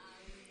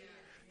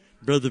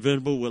 Brother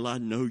Venable, will I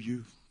know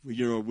you?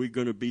 You know, are we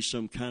going to be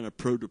some kind of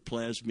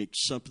protoplasmic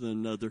something or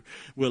another?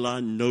 Will I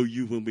know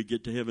you when we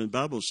get to heaven? The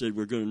Bible said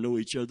we're going to know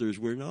each other as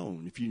we're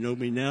known. If you know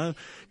me now,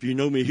 if you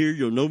know me here,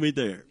 you'll know me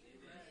there.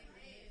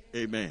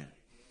 Amen.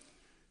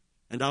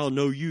 And I'll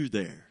know you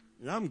there.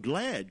 And I'm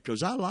glad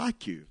because I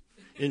like you.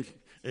 And,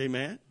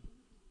 amen.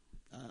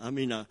 I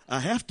mean, I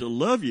have to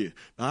love you.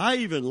 I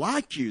even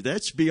like you.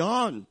 That's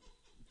beyond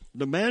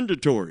the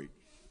mandatory.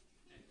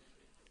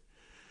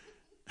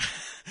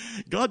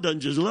 God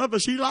doesn't just love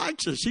us. He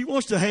likes us. He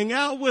wants to hang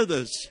out with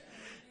us.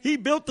 He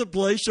built the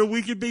place so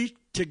we could be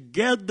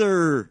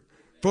together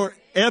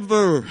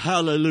forever.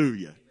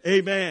 Hallelujah.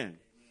 Amen.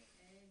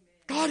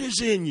 God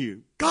is in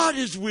you. God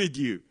is with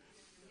you.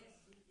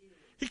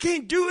 He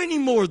can't do any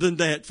more than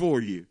that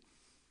for you.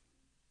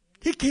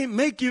 He can't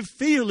make you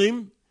feel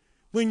Him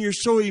when you're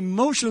so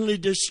emotionally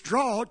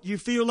distraught, you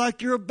feel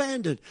like you're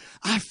abandoned.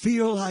 I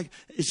feel like,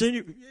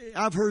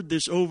 I've heard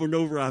this over and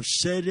over. I've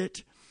said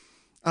it.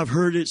 I've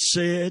heard it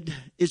said.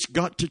 It's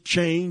got to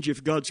change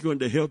if God's going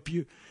to help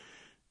you.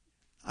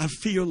 I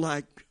feel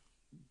like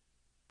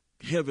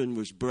heaven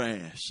was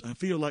brass. I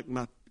feel like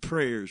my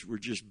prayers were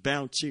just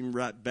bouncing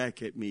right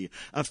back at me.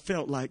 I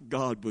felt like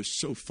God was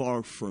so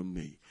far from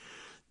me.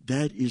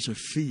 That is a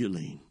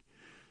feeling.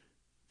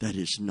 That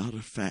is not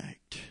a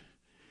fact.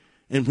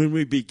 And when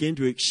we begin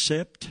to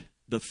accept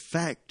the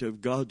fact of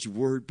God's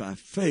word by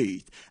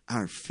faith,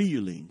 our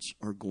feelings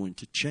are going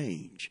to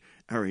change.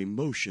 Our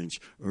emotions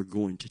are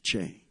going to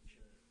change.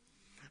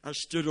 I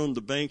stood on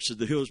the banks of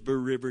the Hillsborough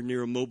River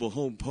near a mobile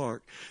home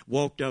park,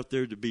 walked out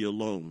there to be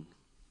alone.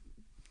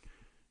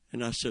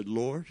 And I said,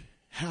 Lord,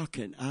 how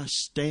can I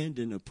stand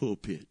in a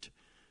pulpit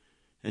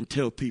and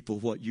tell people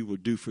what you will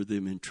do for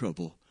them in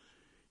trouble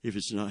if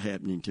it's not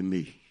happening to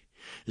me?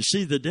 You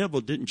see, the devil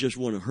didn't just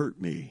want to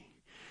hurt me.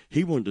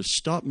 He wanted to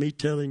stop me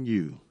telling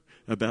you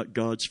about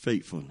God's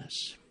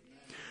faithfulness.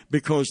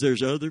 Because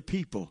there's other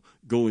people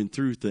going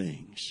through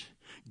things.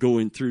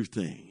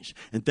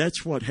 And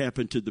that's what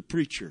happened to the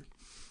preacher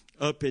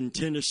up in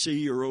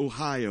Tennessee or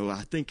Ohio.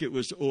 I think it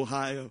was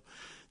Ohio,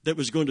 that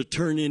was going to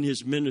turn in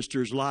his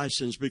minister's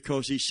license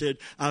because he said,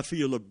 I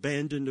feel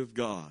abandoned of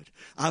God.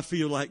 I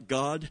feel like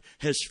God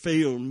has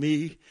failed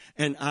me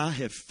and I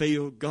have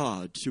failed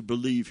God to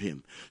believe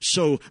Him.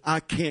 So I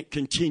can't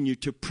continue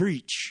to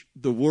preach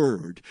the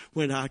word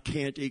when I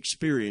can't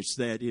experience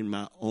that in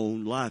my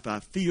own life. I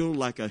feel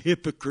like a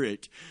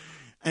hypocrite.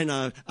 And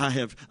I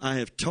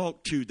have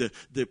talked to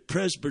the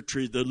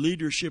presbytery, the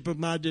leadership of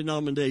my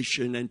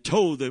denomination, and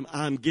told them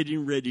I'm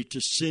getting ready to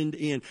send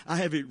in. I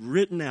have it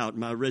written out,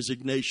 my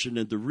resignation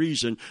and the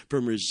reason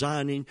from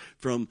resigning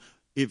from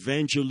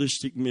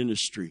evangelistic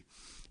ministry.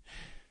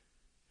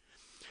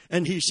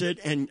 And he said,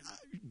 and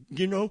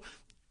you know,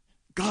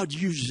 God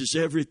uses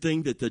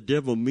everything that the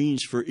devil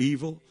means for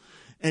evil,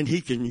 and He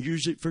can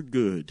use it for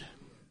good.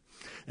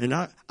 And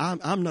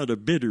I'm not a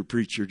bitter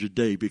preacher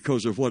today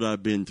because of what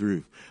I've been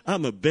through.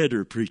 I'm a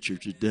better preacher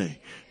today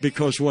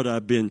because of what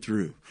I've been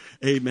through.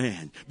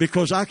 Amen.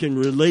 Because I can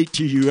relate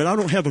to you. And I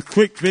don't have a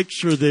quick fix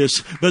for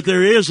this, but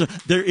there is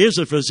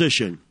a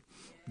physician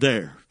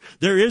there.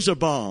 There is a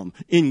balm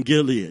in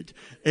Gilead.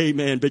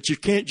 Amen. But you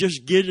can't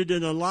just get it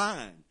in a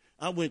line.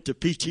 I went to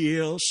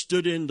PTL,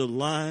 stood in the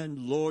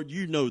line. Lord,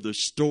 you know the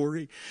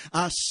story.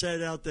 I sat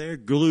out there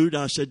glued.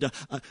 I said,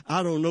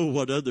 I don't know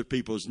what other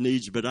people's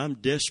needs, but I'm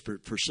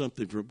desperate for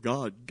something from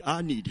God.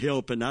 I need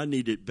help, and I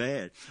need it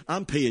bad.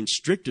 I'm paying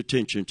strict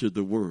attention to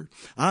the Word.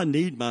 I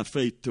need my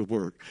faith to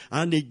work.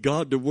 I need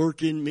God to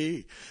work in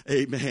me.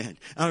 Amen.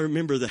 I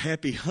remember the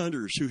Happy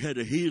Hunters who had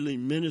a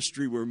healing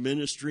ministry were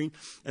ministering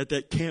at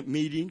that camp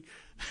meeting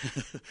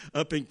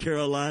up in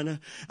Carolina.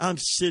 I'm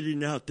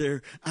sitting out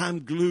there.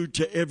 I'm glued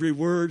to every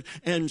word.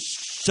 And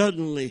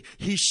suddenly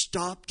He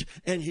stopped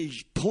and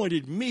He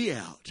pointed me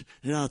out.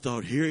 And I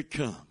thought, here it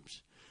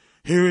comes.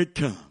 Here it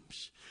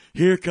comes.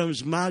 Here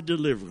comes my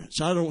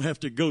deliverance. I don't have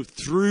to go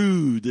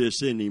through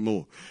this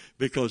anymore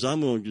because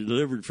I'm going to be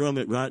delivered from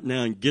it right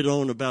now and get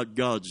on about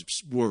God's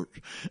work.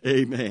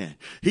 Amen.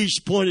 He's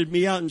pointed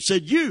me out and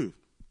said, you.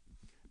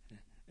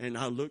 And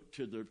I looked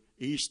to the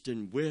east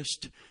and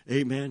west,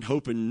 amen,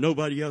 hoping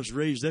nobody else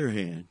raised their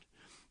hand,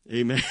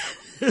 amen,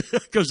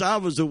 because I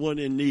was the one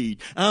in need.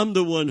 I'm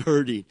the one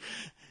hurting.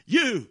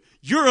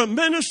 You're a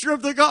minister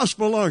of the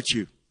gospel, aren't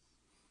you?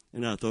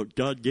 And I thought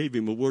God gave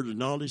him a word of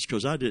knowledge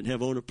because I didn't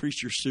have on a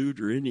preacher's suit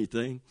or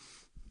anything.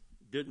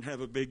 Didn't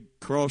have a big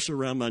cross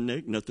around my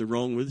neck. Nothing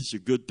wrong with it. It's a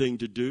good thing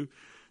to do.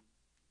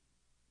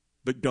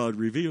 But God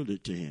revealed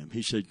it to him.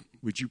 He said,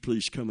 would you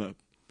please come up?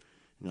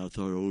 And I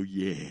thought, oh,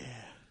 yeah.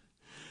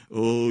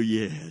 Oh,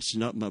 yeah, it's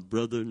not my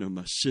brother nor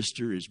my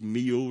sister. It's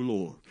me, oh,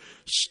 Lord,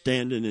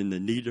 standing in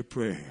the need of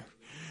prayer.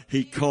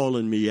 He's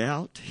calling me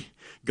out.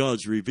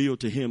 God's revealed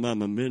to him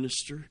I'm a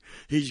minister.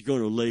 He's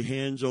going to lay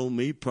hands on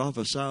me,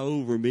 prophesy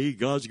over me.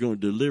 God's going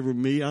to deliver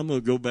me. I'm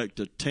going to go back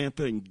to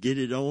Tampa and get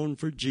it on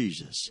for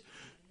Jesus.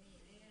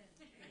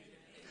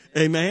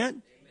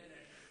 Amen?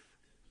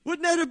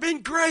 Wouldn't that have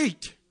been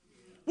great?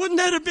 Wouldn't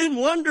that have been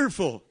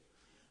wonderful?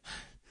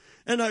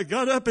 And I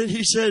got up and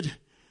he said,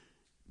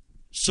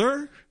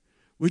 "Sir,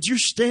 would you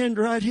stand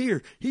right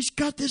here?" He's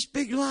got this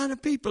big line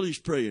of people he's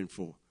praying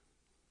for.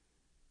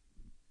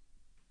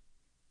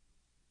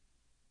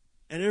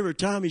 And every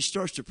time he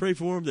starts to pray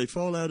for them, they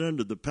fall out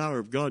under the power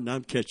of God, and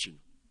I'm catching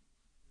them.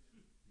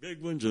 Big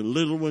ones and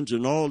little ones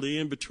and all the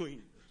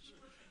in-between.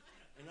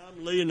 And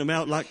I'm laying them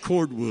out like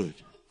cordwood.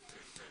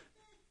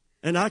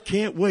 And I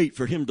can't wait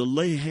for him to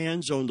lay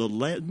hands on the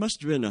last. It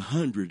must have been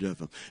 100 of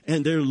them.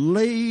 And they're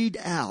laid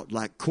out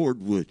like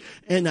cordwood.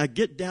 And I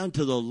get down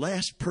to the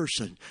last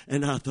person,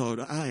 and I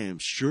thought, I am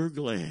sure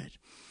glad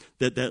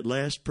that that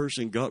last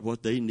person got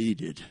what they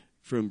needed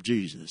from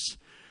Jesus.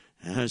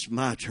 And it's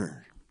my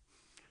turn.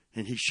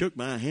 And he shook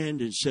my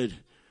hand and said,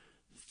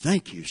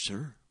 "Thank you,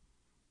 sir."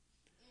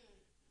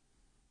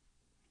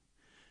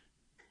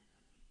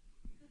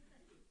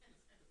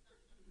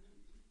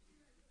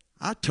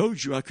 I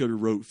told you I could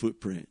have wrote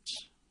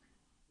footprints.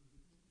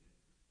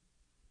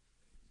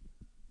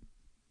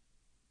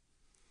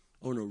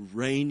 On a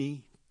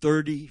rainy,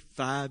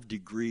 35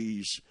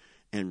 degrees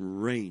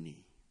and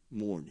rainy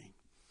morning,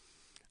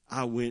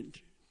 I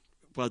went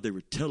while they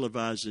were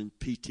televising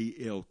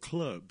PTL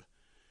Club.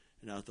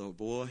 And I thought,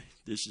 boy,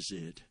 this is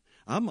it.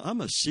 I'm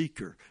a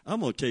seeker.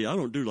 I'm going to tell you, I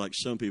don't do like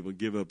some people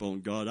give up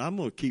on God. I'm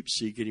going to keep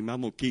seeking him.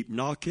 I'm going to keep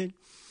knocking.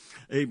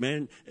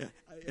 Amen.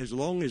 As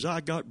long as I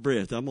got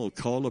breath, I'm going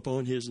to call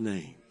upon his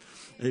name.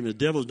 Amen. The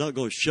devil's not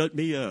going to shut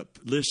me up.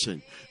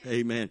 Listen.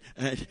 Amen.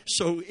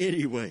 So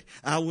anyway,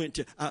 I went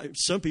to,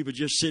 some people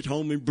just sit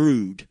home and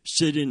brood,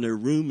 sit in their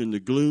room in the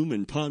gloom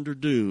and ponder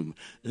doom.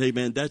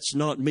 Amen. That's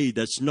not me.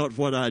 That's not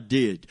what I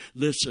did.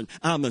 Listen,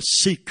 I'm a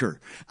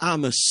seeker.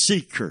 I'm a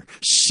seeker.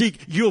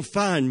 Seek, you'll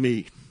find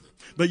me.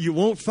 But you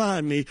won't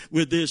find me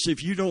with this,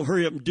 if you don't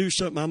hurry up and do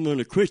something, I'm going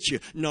to quit you.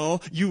 No,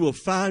 you will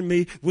find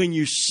me when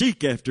you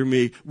seek after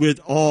me with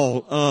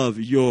all of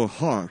your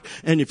heart.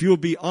 And if you'll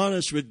be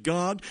honest with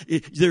God,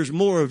 there's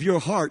more of your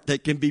heart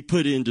that can be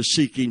put into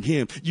seeking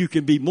him. You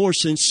can be more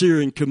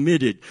sincere and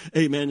committed.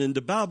 Amen. And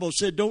the Bible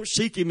said, don't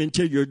seek him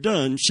until you're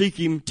done. Seek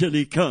him till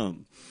he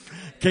come.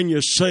 Can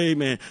you say,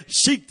 man,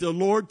 seek the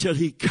Lord till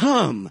he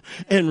come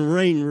and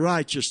rain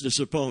righteousness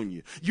upon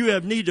you. You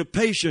have need of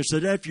patience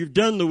that after you've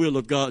done the will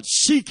of God,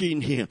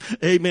 seeking him,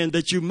 amen,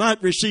 that you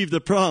might receive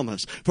the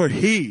promise. For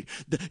he,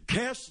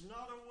 cast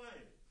not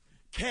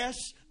away,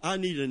 I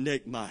need a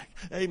neck mic.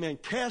 Amen.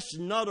 Cast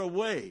not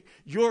away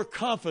your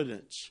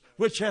confidence,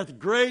 which hath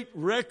great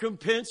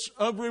recompense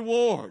of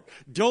reward.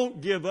 Don't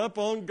give up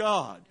on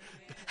God.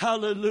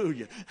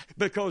 Hallelujah.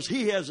 Because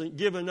he hasn't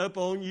given up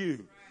on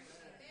you.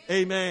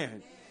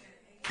 Amen.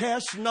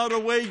 Cast not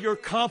away your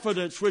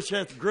confidence, which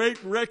hath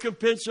great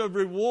recompense of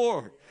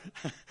reward.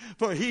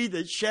 For he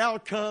that shall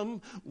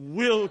come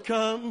will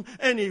come,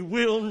 and he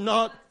will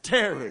not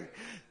tarry.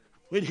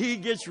 When he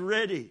gets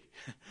ready,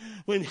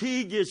 in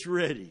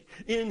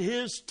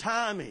his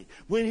timing,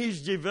 when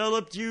he's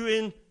developed you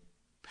in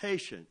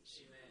patience.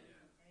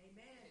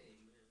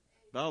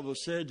 The Bible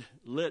said,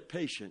 let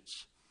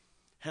patience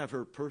have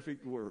her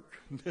perfect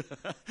work.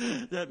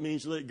 That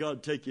means let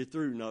God take you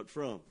through, not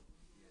from.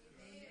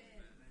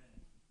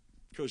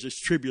 Because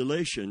it's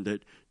tribulation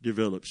that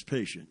develops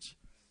patience.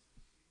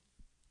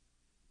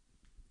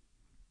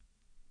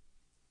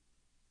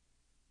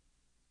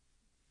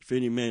 If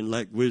any man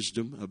lack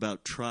wisdom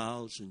about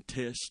trials and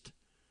tests,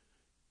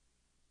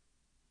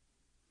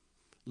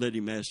 let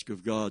him ask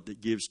of God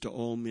that gives to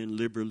all men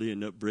liberally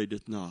and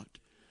upbraideth not.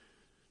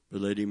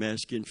 But let him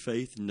ask in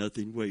faith,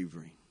 nothing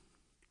wavering.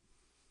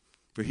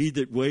 For he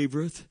that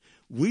wavereth,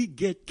 we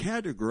get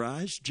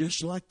categorized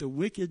just like the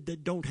wicked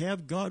that don't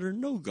have God or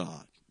know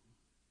God.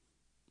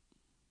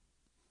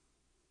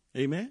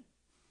 Amen?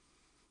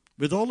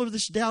 With all of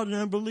this doubt and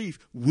unbelief,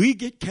 we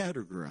get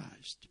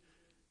categorized.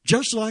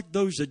 Just like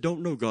those that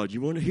don't know God.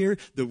 You want to hear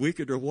the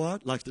wicked are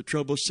what? Like the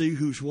troubled sea,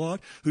 whose what?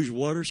 Whose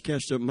waters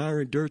cast up mire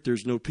and dirt,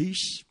 there's no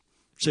peace.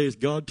 Saith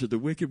God to the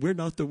wicked. We're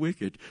not the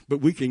wicked,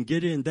 but we can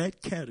get in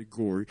that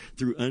category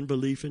through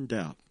unbelief and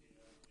doubt.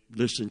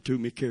 Listen to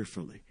me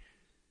carefully.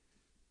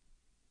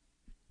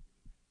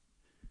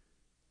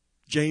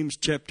 James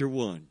chapter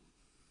 1.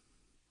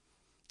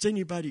 Has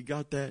anybody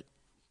got that?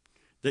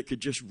 That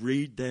could just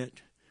read that?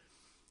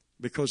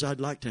 Because I'd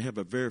like to have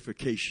a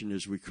verification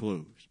as we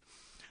close.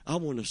 I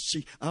want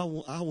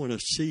to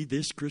see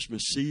this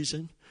Christmas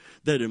season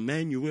that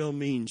Emmanuel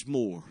means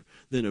more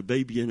than a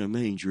baby in a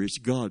manger. It's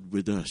God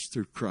with us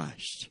through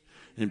Christ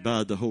and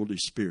by the Holy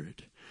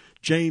Spirit.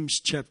 James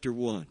chapter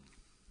 1.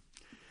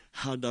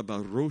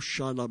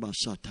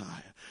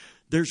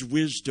 There's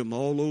wisdom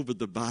all over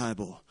the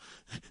Bible.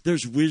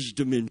 There's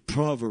wisdom in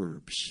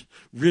Proverbs.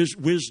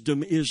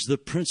 Wisdom is the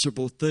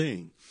principal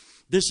thing.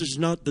 This is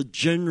not the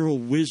general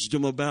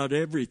wisdom about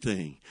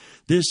everything.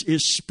 This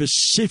is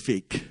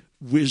specific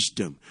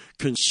wisdom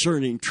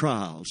concerning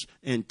trials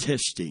and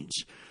testings.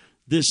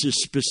 This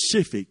is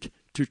specific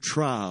to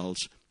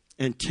trials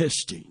and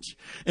testings.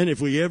 And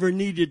if we ever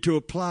needed to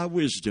apply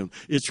wisdom,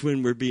 it's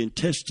when we're being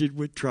tested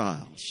with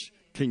trials.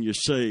 Can you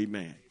say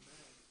amen?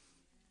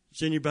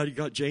 Has anybody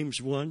got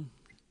James 1?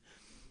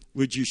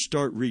 Would you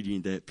start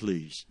reading that,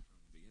 please?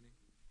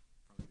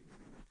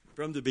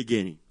 From the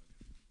beginning.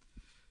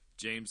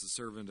 James, the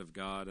servant of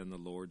God and the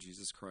Lord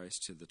Jesus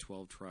Christ, to the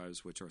 12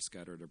 tribes which are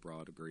scattered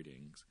abroad,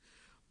 greetings.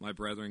 My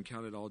brethren,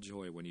 count it all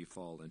joy when you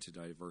fall into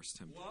diverse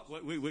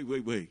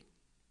temptations. Wait.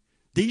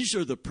 These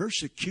are the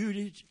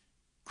persecuted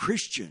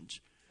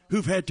Christians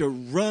who've had to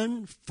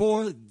run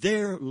for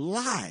their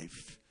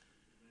life.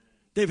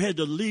 They've had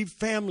to leave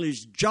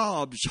families,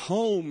 jobs,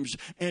 homes,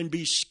 and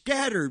be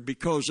scattered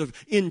because of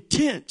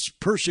intense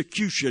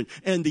persecution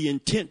and the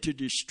intent to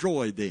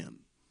destroy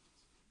them.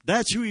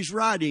 That's who he's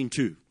writing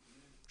to.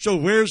 So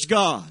where's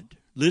God?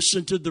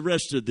 Listen to the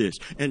rest of this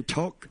and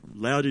talk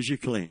loud as you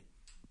can.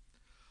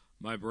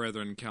 My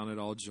brethren, count it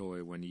all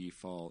joy when ye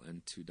fall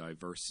into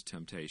diverse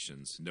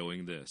temptations,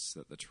 knowing this,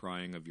 that the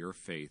trying of your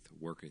faith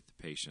worketh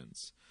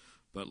patience.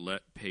 But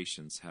let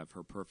patience have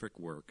her perfect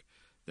work,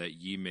 that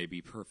ye may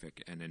be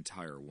perfect and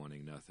entire,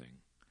 wanting nothing.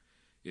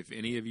 If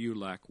any of you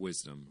lack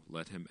wisdom,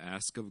 let him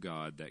ask of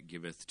God, that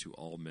giveth to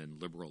all men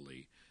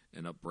liberally,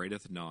 and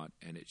upbraideth not,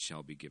 and it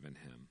shall be given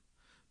him.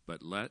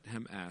 But let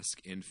him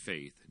ask in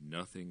faith,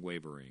 nothing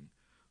wavering.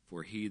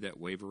 For he that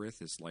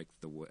wavereth is like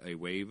a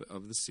wave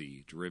of the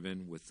sea,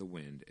 driven with the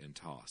wind and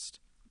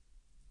tossed.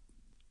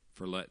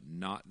 For let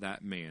not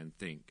that man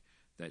think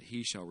that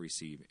he shall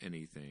receive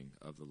anything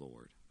of the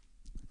Lord.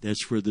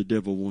 That's where the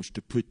devil wants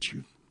to put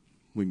you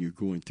when you're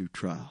going through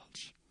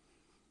trials.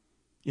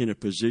 In a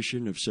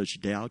position of such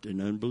doubt and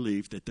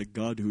unbelief that the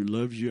God who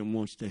loves you and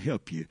wants to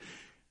help you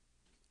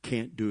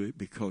can't do it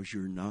because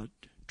you're not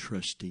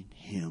trusting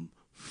him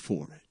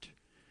for it.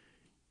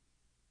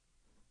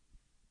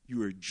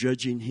 You are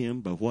judging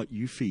him by what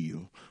you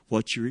feel,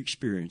 what your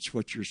experience,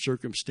 what your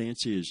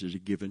circumstance is at a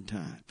given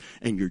time.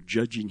 And you're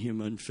judging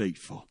him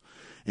unfaithful.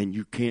 And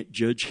you can't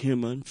judge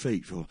him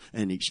unfaithful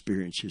and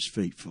experience his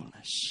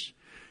faithfulness.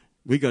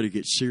 We got to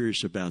get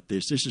serious about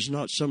this. This is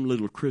not some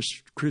little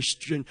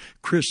Christian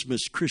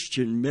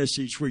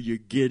message where you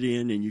get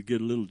in and you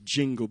get a little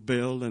jingle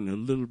bell and a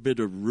little bit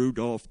of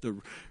Randolph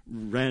the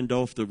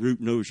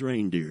root-nosed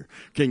reindeer.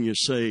 Can you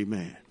say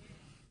amen?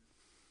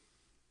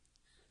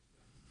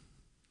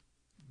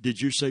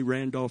 Did you say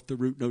Randolph the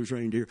root-nosed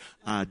reindeer?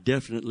 I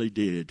definitely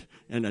did.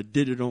 And I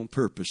did it on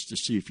purpose to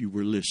see if you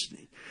were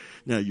listening.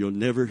 Now, you'll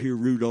never hear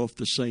Rudolph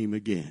the same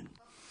again.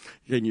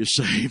 Can you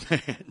say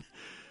amen?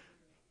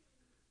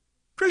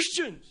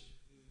 Christians,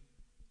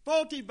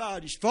 faulty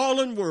bodies,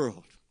 fallen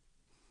world,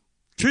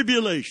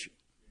 tribulation.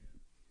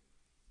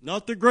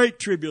 Not the great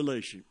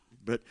tribulation,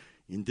 but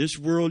in this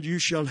world you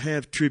shall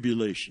have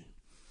tribulation.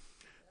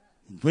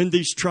 And when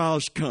these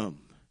trials come,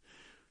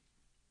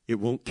 it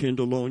won't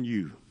kindle on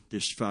you,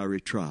 this fiery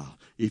trial,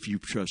 if you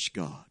trust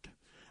God.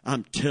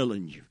 I'm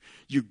telling you,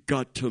 you've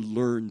got to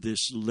learn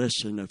this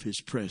lesson of his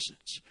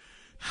presence.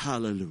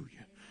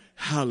 Hallelujah.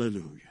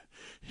 Hallelujah.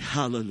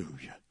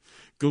 Hallelujah.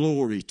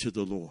 Glory to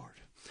the Lord.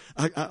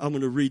 I'm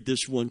going to read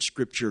this one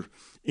scripture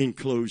in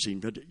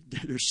closing, but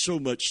there's so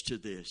much to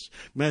this.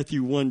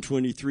 Matthew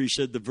 1:23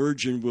 said, the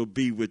virgin will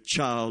be with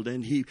child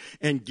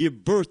and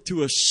give birth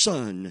to a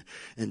son,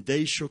 and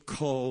they shall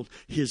call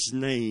his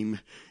name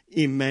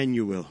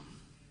Emmanuel,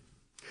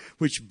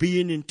 which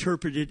being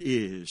interpreted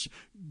is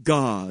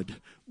God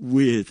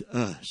with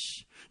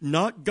us.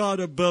 Not God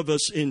above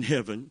us in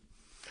heaven,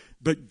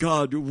 but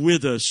God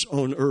with us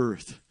on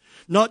earth.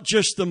 Not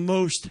just the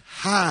most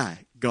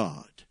high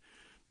God,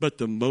 but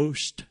the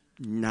most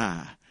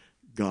nigh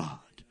God.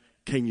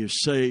 Can you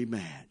say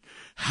amen?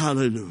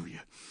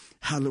 Hallelujah.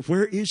 Hallelujah.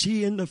 Where is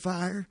he in the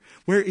fire?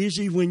 Where is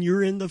he when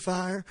you're in the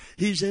fire?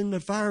 He's in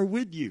the fire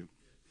with you.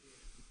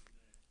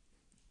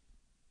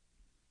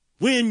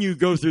 When you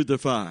go through the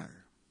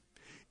fire,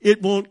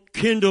 it won't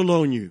kindle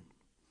on you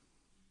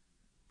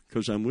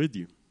because I'm with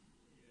you.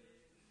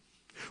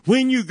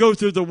 When you go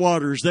through the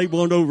waters, they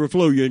won't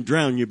overflow you and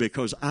drown you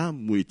because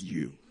I'm with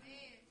you.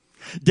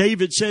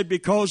 David said,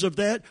 because of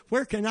that,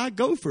 where can I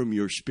go from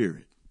your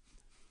spirit?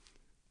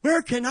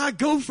 Where can I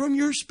go from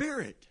your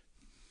spirit?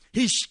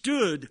 He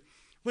stood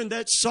when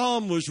that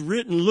psalm was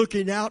written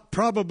looking out,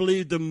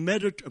 probably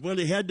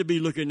he had to be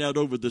looking out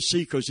over the sea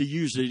because he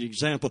used an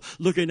example,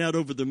 looking out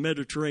over the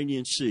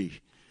Mediterranean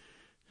Sea.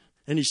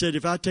 And he said,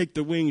 if I take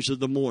the wings of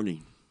the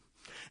morning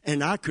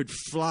and I could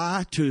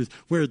fly to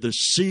where the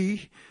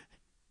sky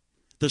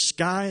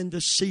and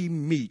the sea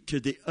meet, to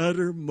the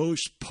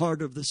uttermost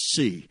part of the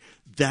sea,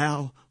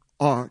 thou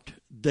art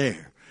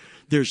there.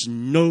 There's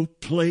no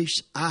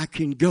place I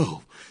can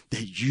go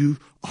that you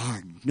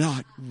are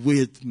not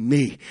with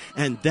me.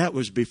 And that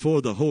was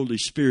before the Holy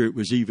Spirit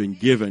was even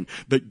given.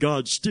 But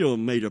God still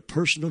made a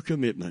personal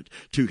commitment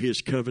to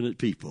his covenant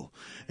people.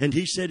 And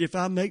he said, if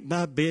I make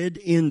my bed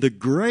in the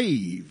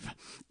grave,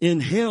 in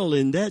hell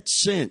in that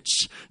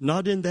sense,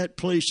 not in that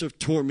place of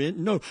torment,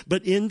 no,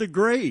 but in the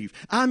grave.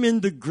 I'm in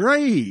the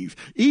grave,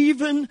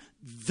 even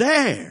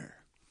there.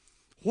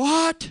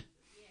 What?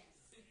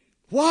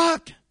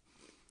 What?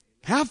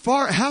 How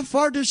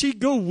far does he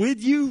go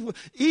with you?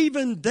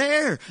 Even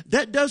there,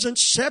 that doesn't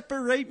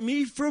separate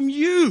me from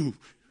you.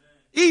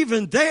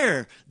 Even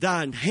there,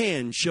 thine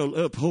hand shall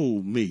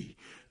uphold me.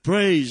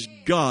 Praise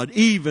God.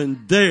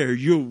 Even there,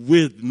 you're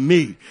with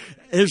me.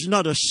 There's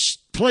not a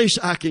place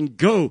I can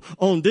go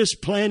on this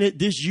planet,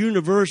 this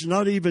universe,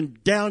 not even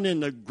down in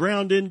the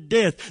ground in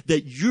death,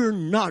 that you're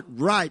not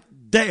right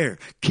there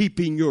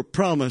keeping your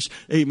promise.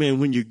 Amen.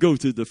 When you go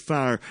through the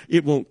fire,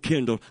 it won't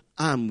kindle.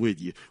 I'm with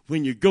you.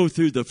 When you go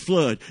through the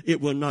flood, it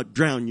will not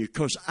drown you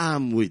because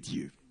I'm with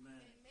you.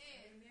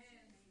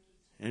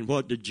 Amen. And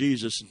what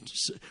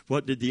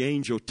did the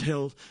angel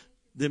tell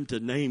them to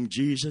name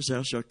Jesus?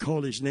 Thou shalt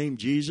call his name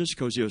Jesus,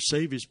 because he'll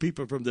save his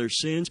people from their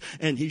sins,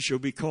 and he shall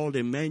be called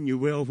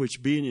Emmanuel,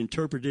 which being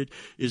interpreted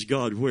is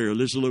God where?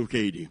 Let's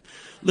locate him.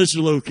 Let's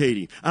locate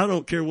him. I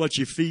don't care what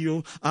you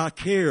feel. I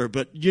care,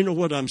 but you know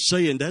what I'm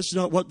saying? That's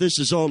not what this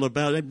is all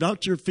about. It's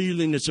not your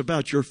feeling. It's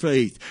about your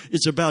faith.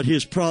 It's about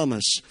his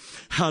promise.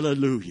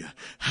 Hallelujah.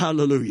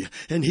 Hallelujah.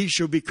 And he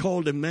shall be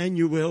called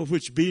Emmanuel,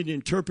 which being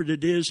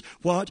interpreted is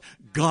what?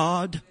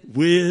 God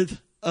with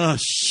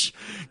us.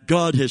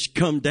 God has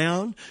come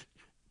down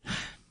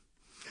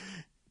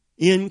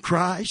in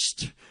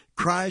Christ.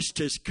 Christ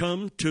has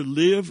come to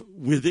live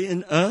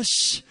within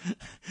us,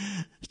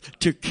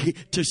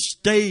 to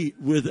stay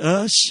with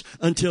us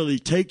until he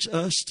takes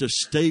us to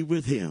stay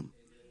with him.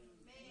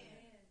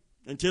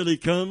 Until he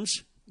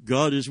comes,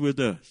 God is with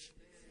us.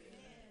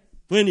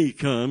 When he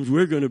comes,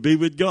 we're going to be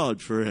with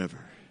God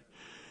forever.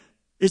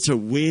 It's a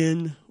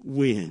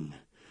win-win.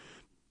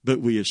 But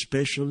we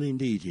especially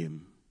need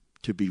him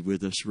to be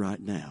with us right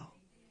now.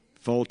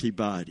 Faulty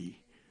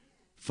body,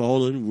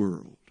 fallen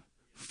world,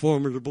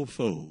 formidable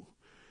foe.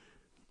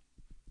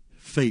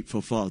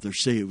 Faithful Father,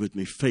 say it with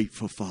me,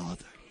 faithful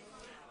Father.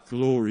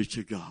 Glory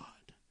to God.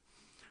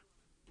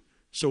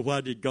 So why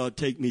did God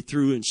take me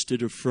through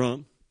instead of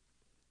from?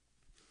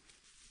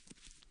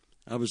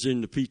 I was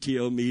in the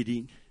PTO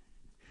meeting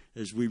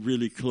as we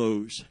really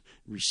close,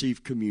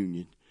 receive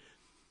communion.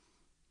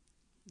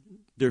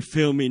 They're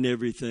filming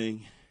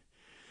everything.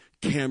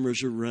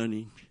 Cameras are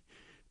running.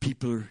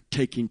 People are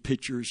taking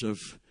pictures of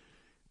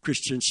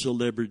Christian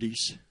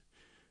celebrities.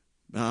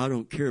 I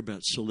don't care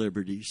about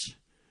celebrities.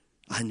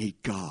 I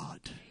need God.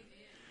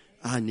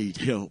 I need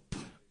help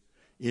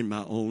in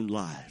my own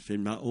life,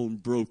 in my own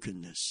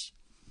brokenness.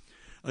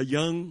 A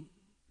young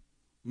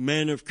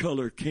man of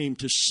color came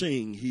to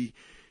sing.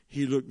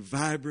 He looked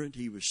vibrant.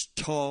 He was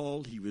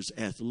tall. He was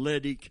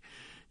athletic.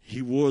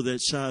 He wore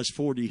that size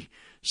 40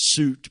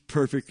 suit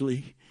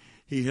perfectly.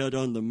 He had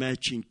on the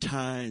matching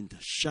tie and the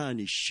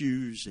shiny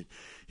shoes, and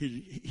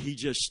he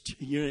just,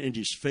 and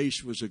his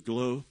face was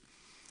aglow.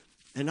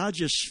 And I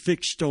just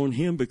fixed on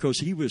him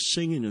because he was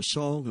singing a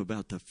song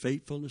about the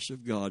faithfulness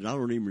of God. I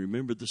don't even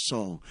remember the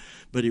song,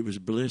 but it was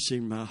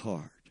blessing my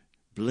heart,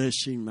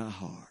 blessing my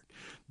heart,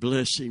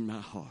 blessing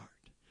my heart.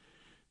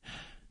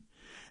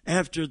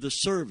 After the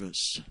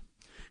service,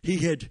 he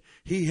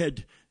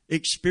had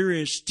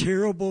experienced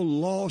terrible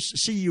loss.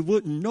 See, you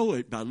wouldn't know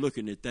it by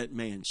looking at that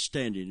man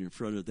standing in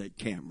front of that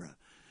camera.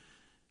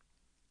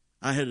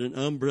 I had an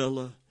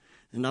umbrella,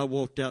 and I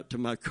walked out to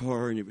my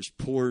car, and it was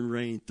pouring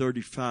rain,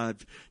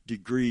 35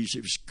 degrees.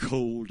 It was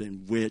cold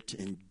and wet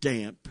and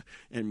damp,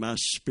 and my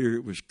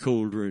spirit was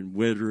colder and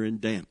wetter and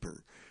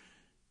damper.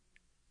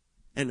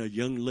 And a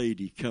young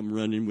lady come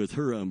running with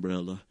her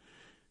umbrella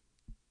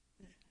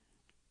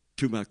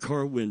to my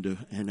car window,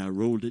 and I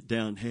rolled it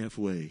down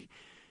halfway.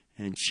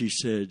 And she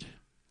said,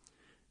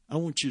 I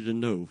want you to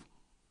know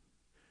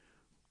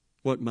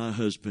what my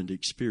husband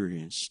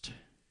experienced.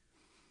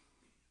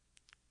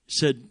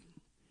 Said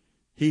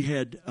he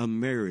had a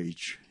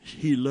marriage.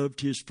 He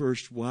loved his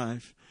first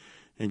wife.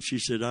 And she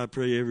said, I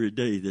pray every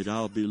day that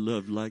I'll be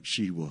loved like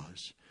she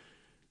was.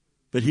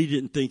 But he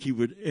didn't think he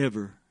would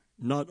ever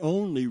not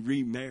only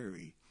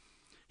remarry,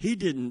 he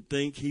didn't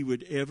think he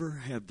would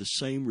ever have the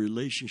same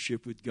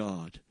relationship with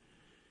God.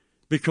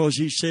 Because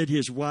he said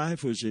his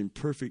wife was in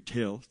perfect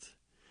health.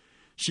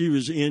 She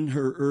was in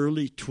her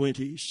early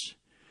 20s.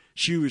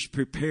 She was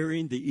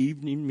preparing the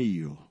evening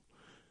meal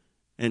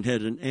and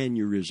had an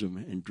aneurysm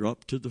and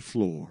dropped to the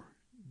floor,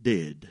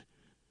 dead.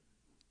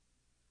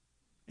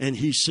 And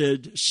he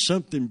said,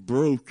 something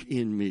broke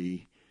in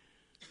me.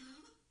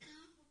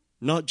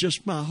 Not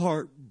just my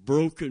heart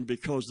broken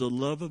because the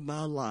love of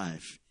my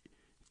life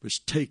was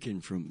taken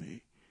from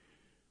me.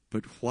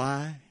 But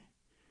why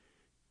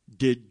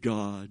did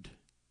God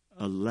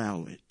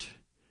allow it?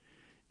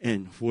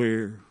 And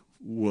where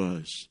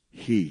was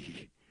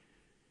he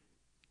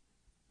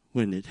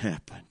when it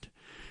happened?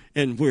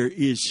 And where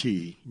is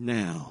he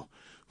now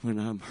when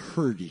I'm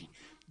hurting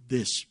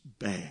this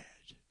bad?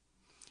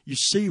 You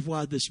see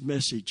why this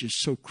message is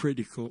so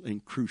critical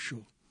and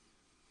crucial?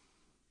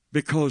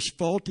 Because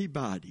faulty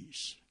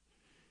bodies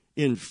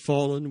in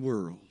fallen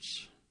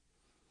worlds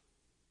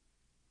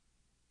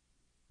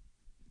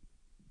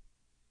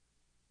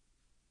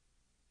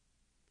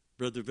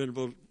Brother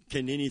Venable,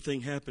 can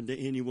anything happen to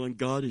anyone?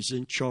 God is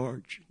in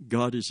charge.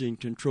 God is in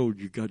control.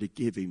 You've got to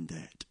give him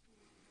that.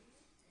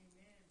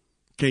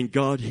 Can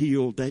God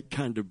heal that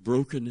kind of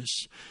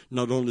brokenness?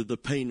 Not only the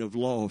pain of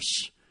loss,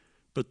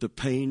 but the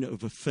pain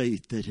of a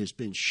faith that has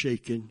been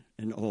shaken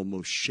and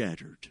almost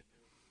shattered.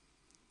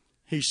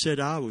 He said,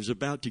 I was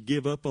about to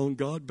give up on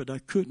God, but I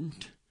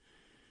couldn't,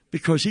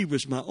 because he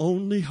was my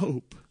only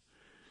hope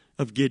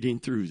of getting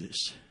through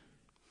this.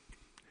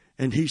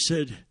 And she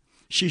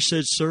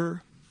said,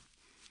 sir,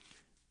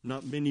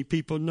 not many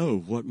people know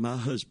what my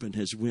husband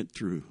has went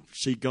through.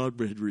 See, God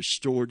had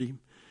restored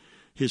him,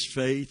 his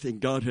faith, and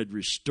God had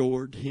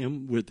restored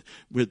him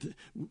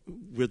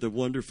with a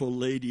wonderful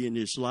lady in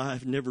his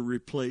life. Never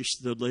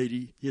replaced the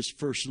lady, his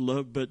first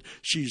love, but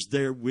she's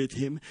there with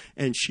him,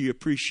 and she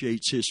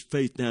appreciates his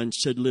faith now. And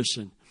said,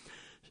 listen,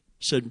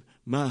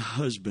 my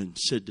husband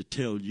said to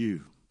tell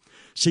you.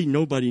 See,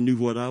 nobody knew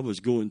what I was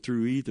going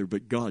through either,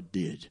 but God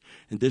did.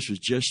 And this was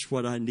just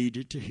what I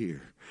needed to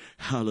hear.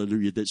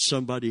 Hallelujah. That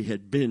somebody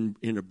had been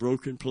in a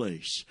broken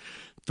place.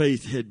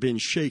 Faith had been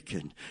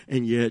shaken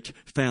and yet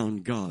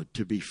found God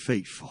to be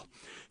faithful.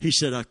 He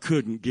said, I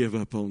couldn't give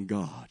up on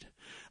God.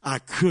 I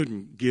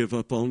couldn't give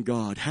up on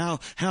God. How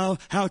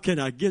can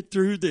I get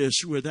through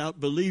this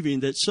without believing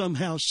that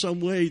somehow, some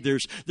way,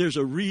 there's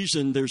a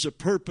reason, there's a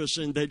purpose,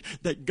 and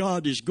that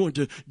God is going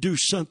to do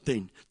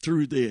something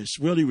through this?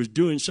 Well, he was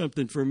doing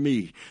something for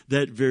me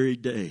that very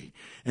day.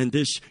 And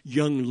this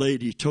young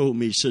lady told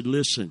me, said,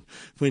 listen,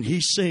 when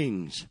he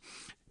sings,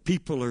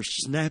 people are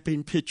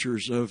snapping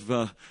pictures of,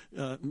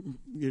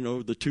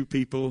 the two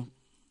people,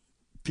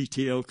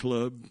 PTL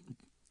Club.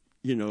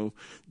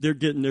 They're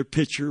getting their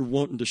picture,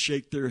 wanting to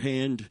shake their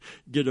hand,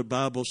 get a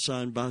Bible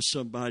signed by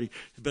somebody.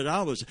 But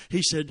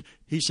he said,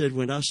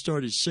 when I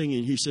started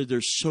singing, he said,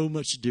 there's so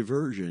much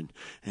diversion.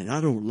 And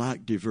I don't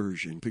like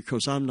diversion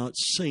because I'm not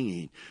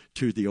singing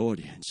to the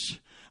audience.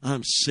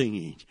 I'm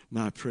singing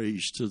my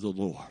praise to the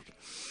Lord.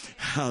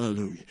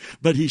 Hallelujah.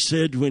 But he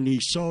said, when he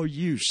saw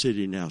you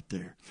sitting out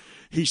there,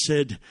 he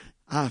said,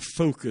 I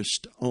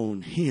focused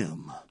on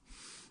him.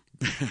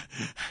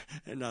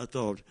 And I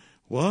thought,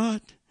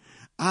 what?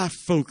 I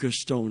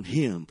focused on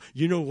him.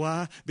 You know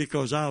why?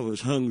 Because I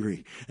was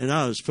hungry and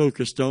I was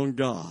focused on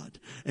God.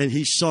 And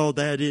he saw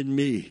that in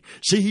me.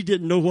 See, he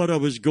didn't know what I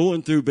was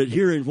going through, but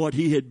hearing what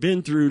he had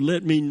been through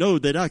let me know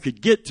that I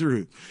could get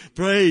through.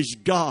 Praise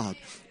God.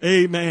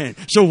 Amen.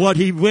 So what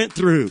he went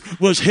through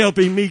was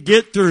helping me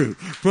get through.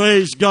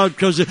 Praise God,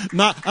 because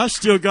I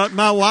still got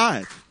my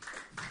wife.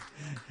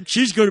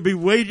 She's going to be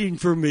waiting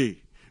for me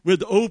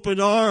with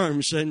open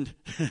arms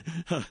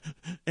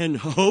and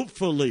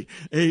hopefully,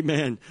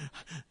 amen,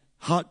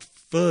 hot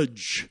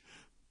fudge.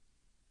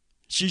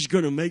 She's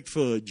going to make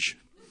fudge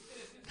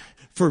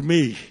for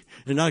me,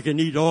 and I can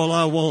eat all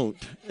I want.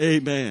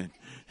 Amen.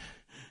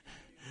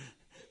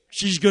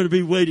 She's going to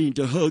be waiting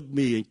to hug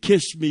me and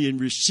kiss me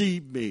and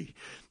receive me.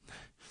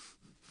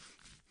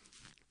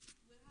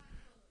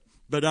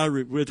 But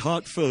with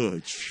hot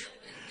fudge,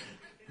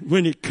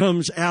 when it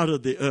comes out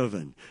of the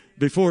oven,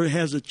 before it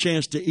has a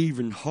chance to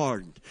even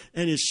harden,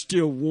 and it's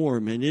still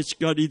warm, and it's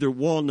got either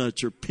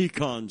walnuts or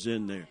pecans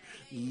in there.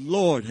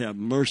 Lord have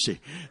mercy.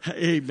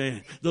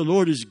 Amen. The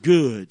Lord is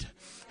good.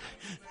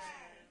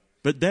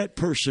 But that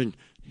person,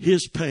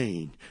 his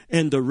pain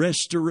and the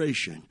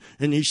restoration.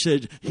 And he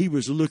said, he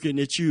was looking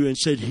at you and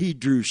said, he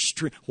drew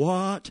strength.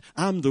 What?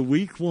 I'm the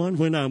weak one.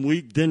 When I'm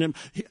weak, then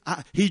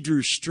he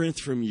drew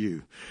strength from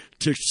you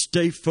to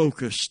stay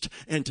focused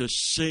and to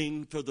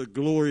sing for the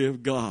glory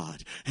of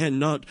God.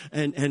 And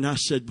I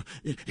said,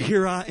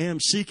 here I am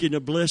seeking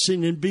a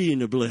blessing and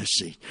being a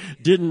blessing.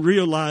 Didn't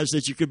realize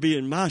that you could be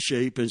in my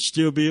shape and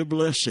still be a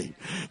blessing.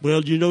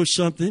 Well, you know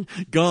something?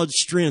 God's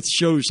strength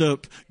shows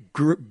up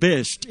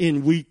best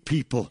in weak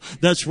people.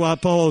 That's why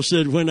Paul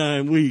said, when I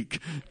am weak,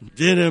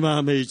 then am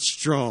I made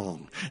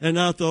strong. And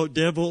I thought,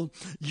 devil,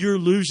 you're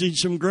losing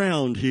some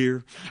ground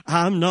here.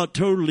 I'm not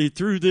totally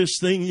through this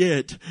thing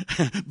yet,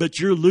 but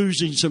you're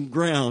losing some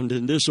ground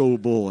in this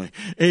old boy.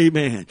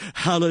 Amen.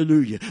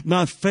 Hallelujah.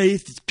 My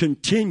faith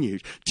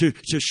continued to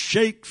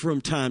shake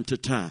from time to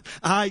time.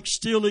 I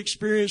still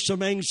experience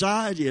some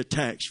anxiety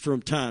attacks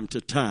from time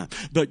to time,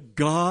 but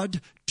God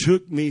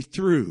took me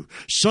through.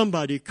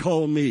 Somebody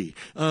called me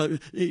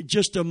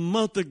just a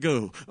month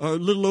ago, or a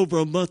little over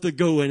a month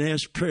ago, and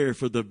asked prayer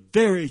for the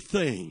very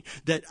thing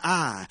that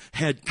I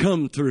had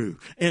come through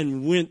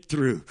and went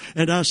through.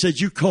 And I said,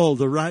 you called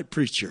the right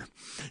preacher.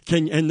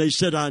 And they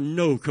said, I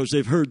know, because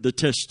they've heard the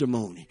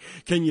testimony.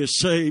 Can you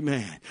say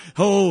amen?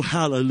 Oh,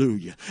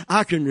 hallelujah.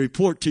 I can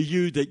report to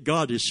you that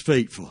God is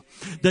faithful,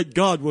 that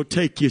God will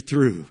take you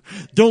through.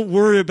 Don't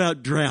worry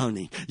about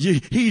drowning.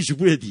 He's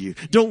with you.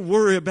 Don't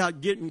worry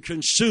about getting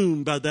consumed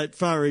consumed by that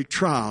fiery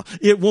trial.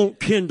 It won't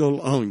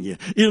kindle on you.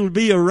 It'll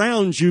be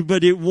around you,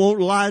 but it won't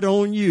light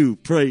on you.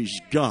 Praise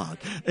God.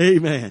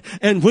 Amen.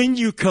 And when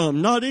you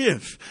come, not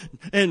if,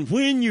 and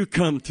when you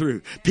come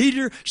through,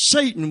 Peter,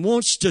 Satan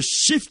wants to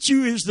sift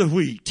you as the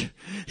wheat.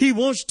 He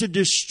wants to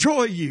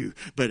destroy you.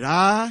 But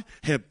I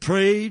have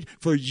prayed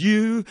for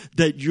you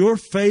that your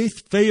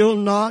faith fail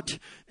not.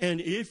 And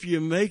if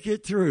you make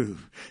it through,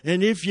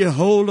 and if you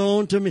hold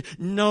on to me,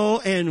 no,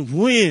 and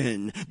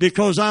when,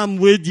 because I'm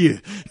with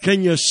you.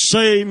 Can you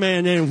say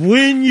amen? And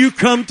when you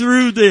come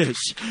through this,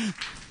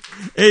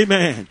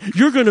 amen,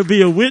 you're going to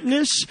be a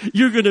witness.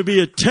 You're going to be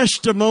a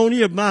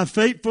testimony of my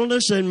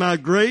faithfulness and my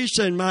grace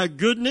and my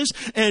goodness.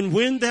 And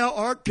when thou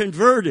art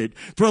converted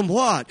from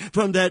what?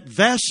 From that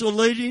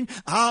vacillating,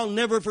 I'll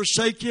never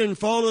forsake you, and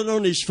falling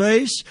on his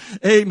face.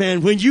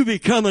 Amen. When you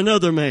become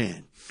another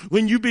man.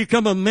 When you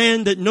become a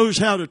man that knows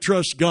how to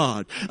trust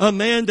God, a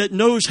man that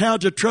knows how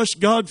to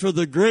trust God for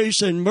the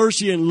grace and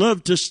mercy and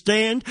love to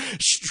stand,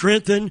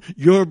 strengthen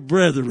your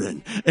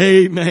brethren.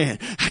 Amen.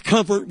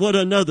 Comfort one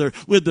another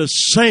with the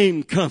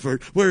same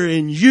comfort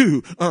wherein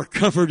you are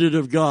comforted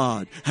of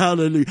God.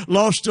 Hallelujah.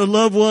 Lost a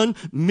loved one?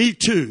 Me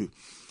too.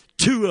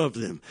 2 of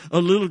them, a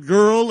little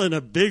girl and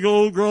a big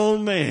old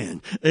grown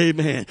man.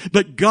 Amen.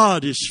 But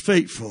God is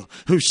faithful,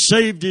 who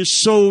saved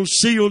his soul,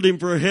 sealed him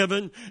for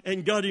heaven,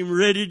 and got him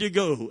ready to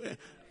go.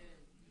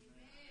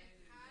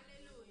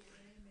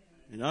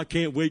 And I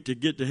can't wait to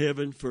get to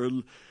heaven for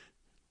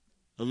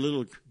a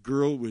little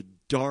girl with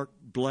dark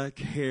black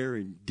hair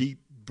and deep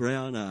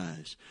brown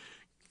eyes.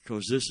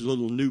 Because this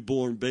little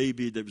newborn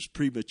baby that was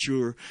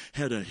premature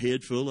had a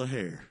head full of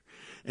hair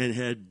and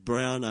had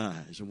brown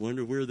eyes. I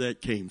wonder where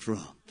that came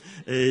from.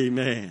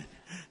 Amen.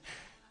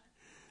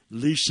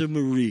 Lisa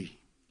Marie.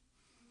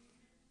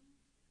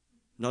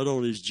 Not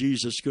only is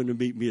Jesus going to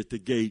meet me at the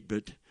gate,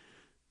 but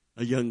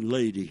a young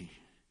lady.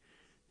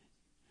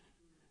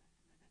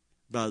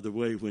 By the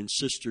way, when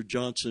Sister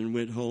Johnson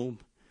went home,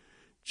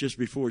 just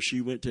before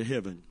she went to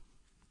heaven,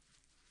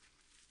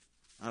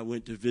 I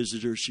went to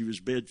visit her. She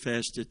was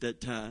bedfast at that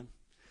time.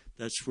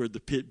 That's where the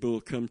pit bull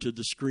come to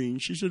the screen.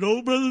 She said,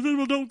 "Oh, Brother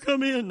Venable, don't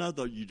come in." And I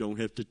thought, you don't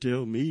have to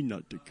tell me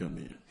not to come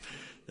in.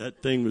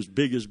 That thing was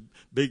big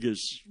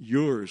as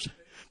yours,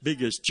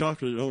 big as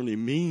chocolate, only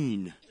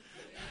mean.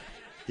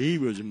 He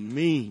was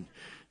mean.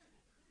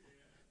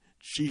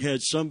 She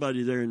had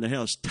somebody there in the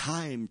house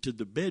tie him to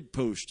the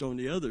bedpost on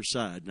the other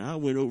side. And I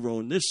went over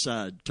on this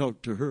side,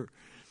 talked to her.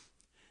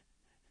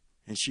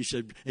 And she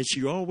said, and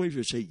she always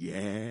would say,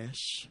 yes,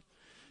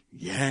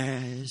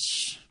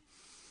 yes,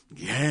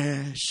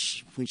 yes,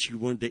 when she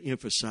wanted to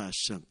emphasize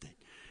something.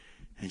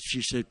 And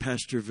she said,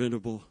 Pastor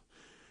Venable,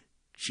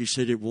 she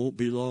said, it won't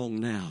be long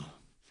now.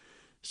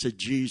 I said,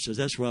 Jesus,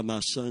 that's why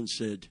my son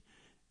said,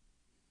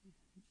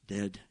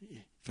 Dad,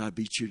 if I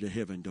beat you to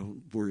heaven,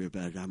 don't worry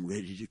about it. I'm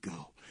ready to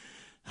go.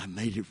 I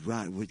made it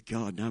right with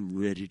God, and I'm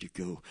ready to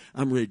go.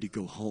 I'm ready to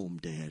go home,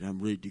 Dad.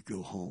 I'm ready to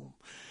go home.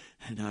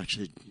 And I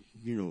said,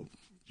 you know,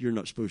 you're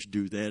not supposed to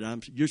do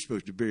that. You're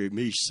supposed to bury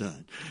me,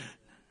 son.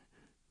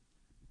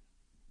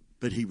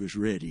 But he was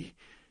ready.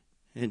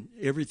 And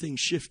everything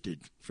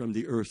shifted from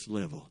the earth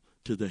level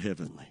to the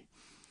heavenly.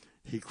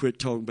 He quit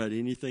talking about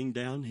anything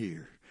down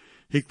here.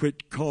 He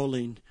quit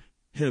calling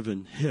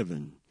heaven,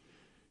 heaven.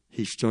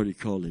 He started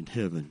calling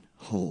heaven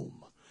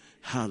home.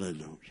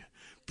 Hallelujah.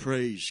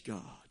 Praise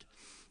God.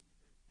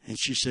 And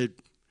she said,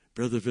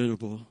 Brother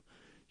Venable,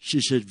 she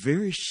said,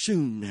 very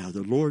soon now,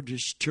 the Lord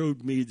just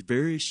showed me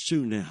very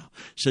soon now.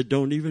 Said,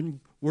 don't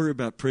even worry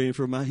about praying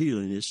for my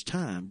healing. It's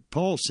time.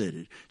 Paul said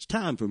it. It's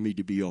time for me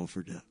to be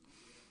offered up.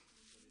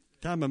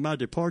 Time of my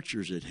departure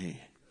is at hand.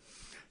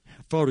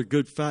 I fought a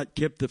good fight,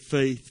 kept the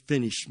faith,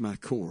 finished my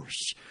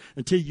course.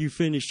 Until you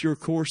finish your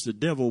course, the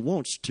devil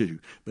wants to,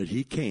 but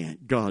he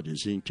can't. God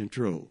is in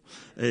control.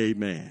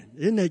 Amen.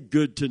 Isn't that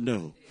good to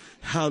know?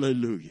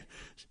 Hallelujah.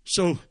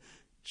 So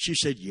she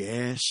said,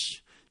 yes,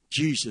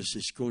 Jesus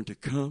is going to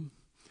come,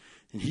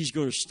 and he's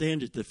going to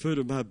stand at the foot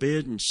of my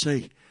bed and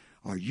say,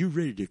 are you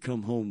ready to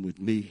come home with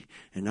me?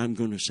 And I'm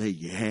going to say,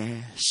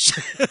 yes.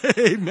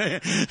 Amen.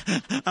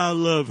 I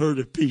love her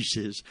to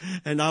pieces.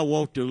 And I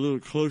walked a little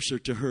closer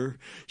to her.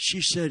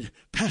 She said,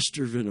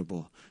 Pastor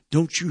Venable,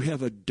 don't you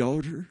have a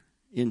daughter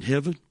in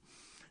heaven?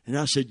 And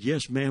I said,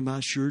 yes, ma'am, I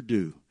sure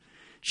do.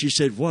 She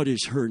said, what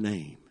is her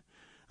name?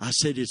 I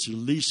said, it's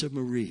Lisa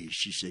Marie.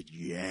 She said,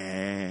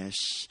 yes,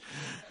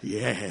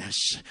 yes.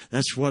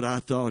 That's what I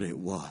thought it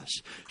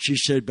was. She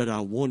said, but I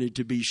wanted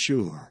to be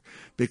sure,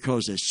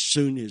 because as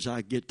soon as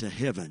I get to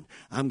heaven,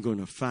 I'm going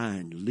to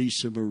find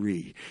Lisa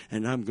Marie,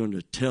 and I'm going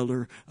to tell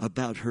her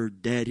about her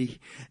daddy,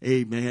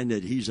 amen,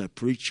 that he's a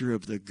preacher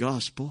of the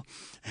gospel,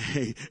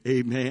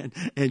 amen.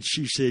 And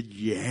she said,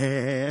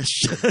 yes,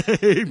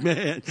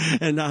 amen.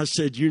 And I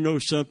said, you know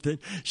something?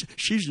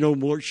 She's no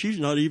more, she's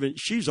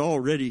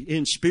already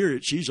in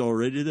spirit. She's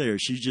already there.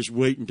 She's just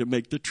waiting to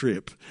make the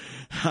trip.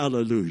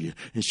 Hallelujah.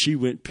 And she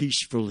went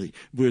peacefully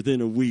within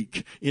a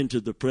week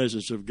into the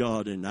presence of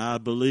God. And I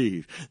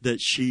believe that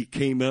she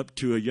came up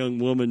to a young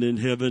woman in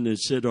heaven and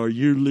said, "Are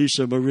you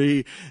Lisa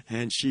Marie?"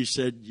 And she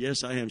said,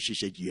 "Yes, I am." She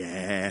said,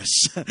 "Yes."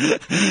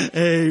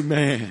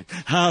 Amen.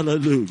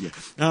 Hallelujah.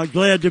 I'm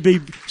glad to be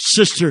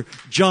Sister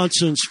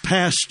Johnson's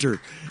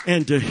pastor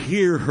and to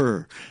hear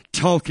her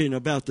talking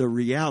about the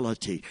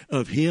reality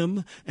of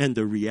Him and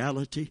the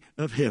reality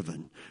of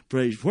heaven.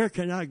 Praise. Where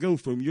can I go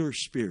from your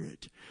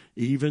Spirit?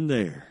 Even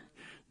there,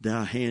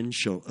 thy hand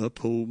shall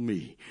uphold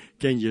me.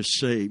 Can you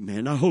say,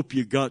 man, I hope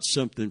you got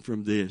something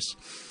from this.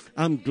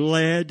 I'm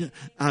glad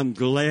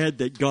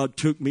that God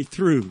took me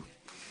through.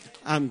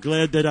 I'm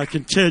glad that I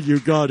can tell you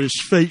God is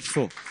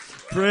faithful.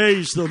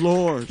 Praise the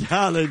Lord.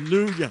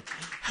 Hallelujah.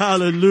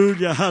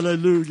 Hallelujah.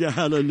 Hallelujah.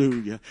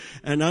 Hallelujah.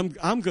 And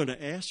I'm going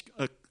to ask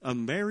a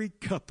married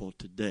couple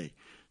today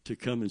to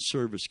come and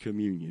serve us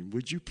communion.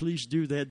 Would you please do that?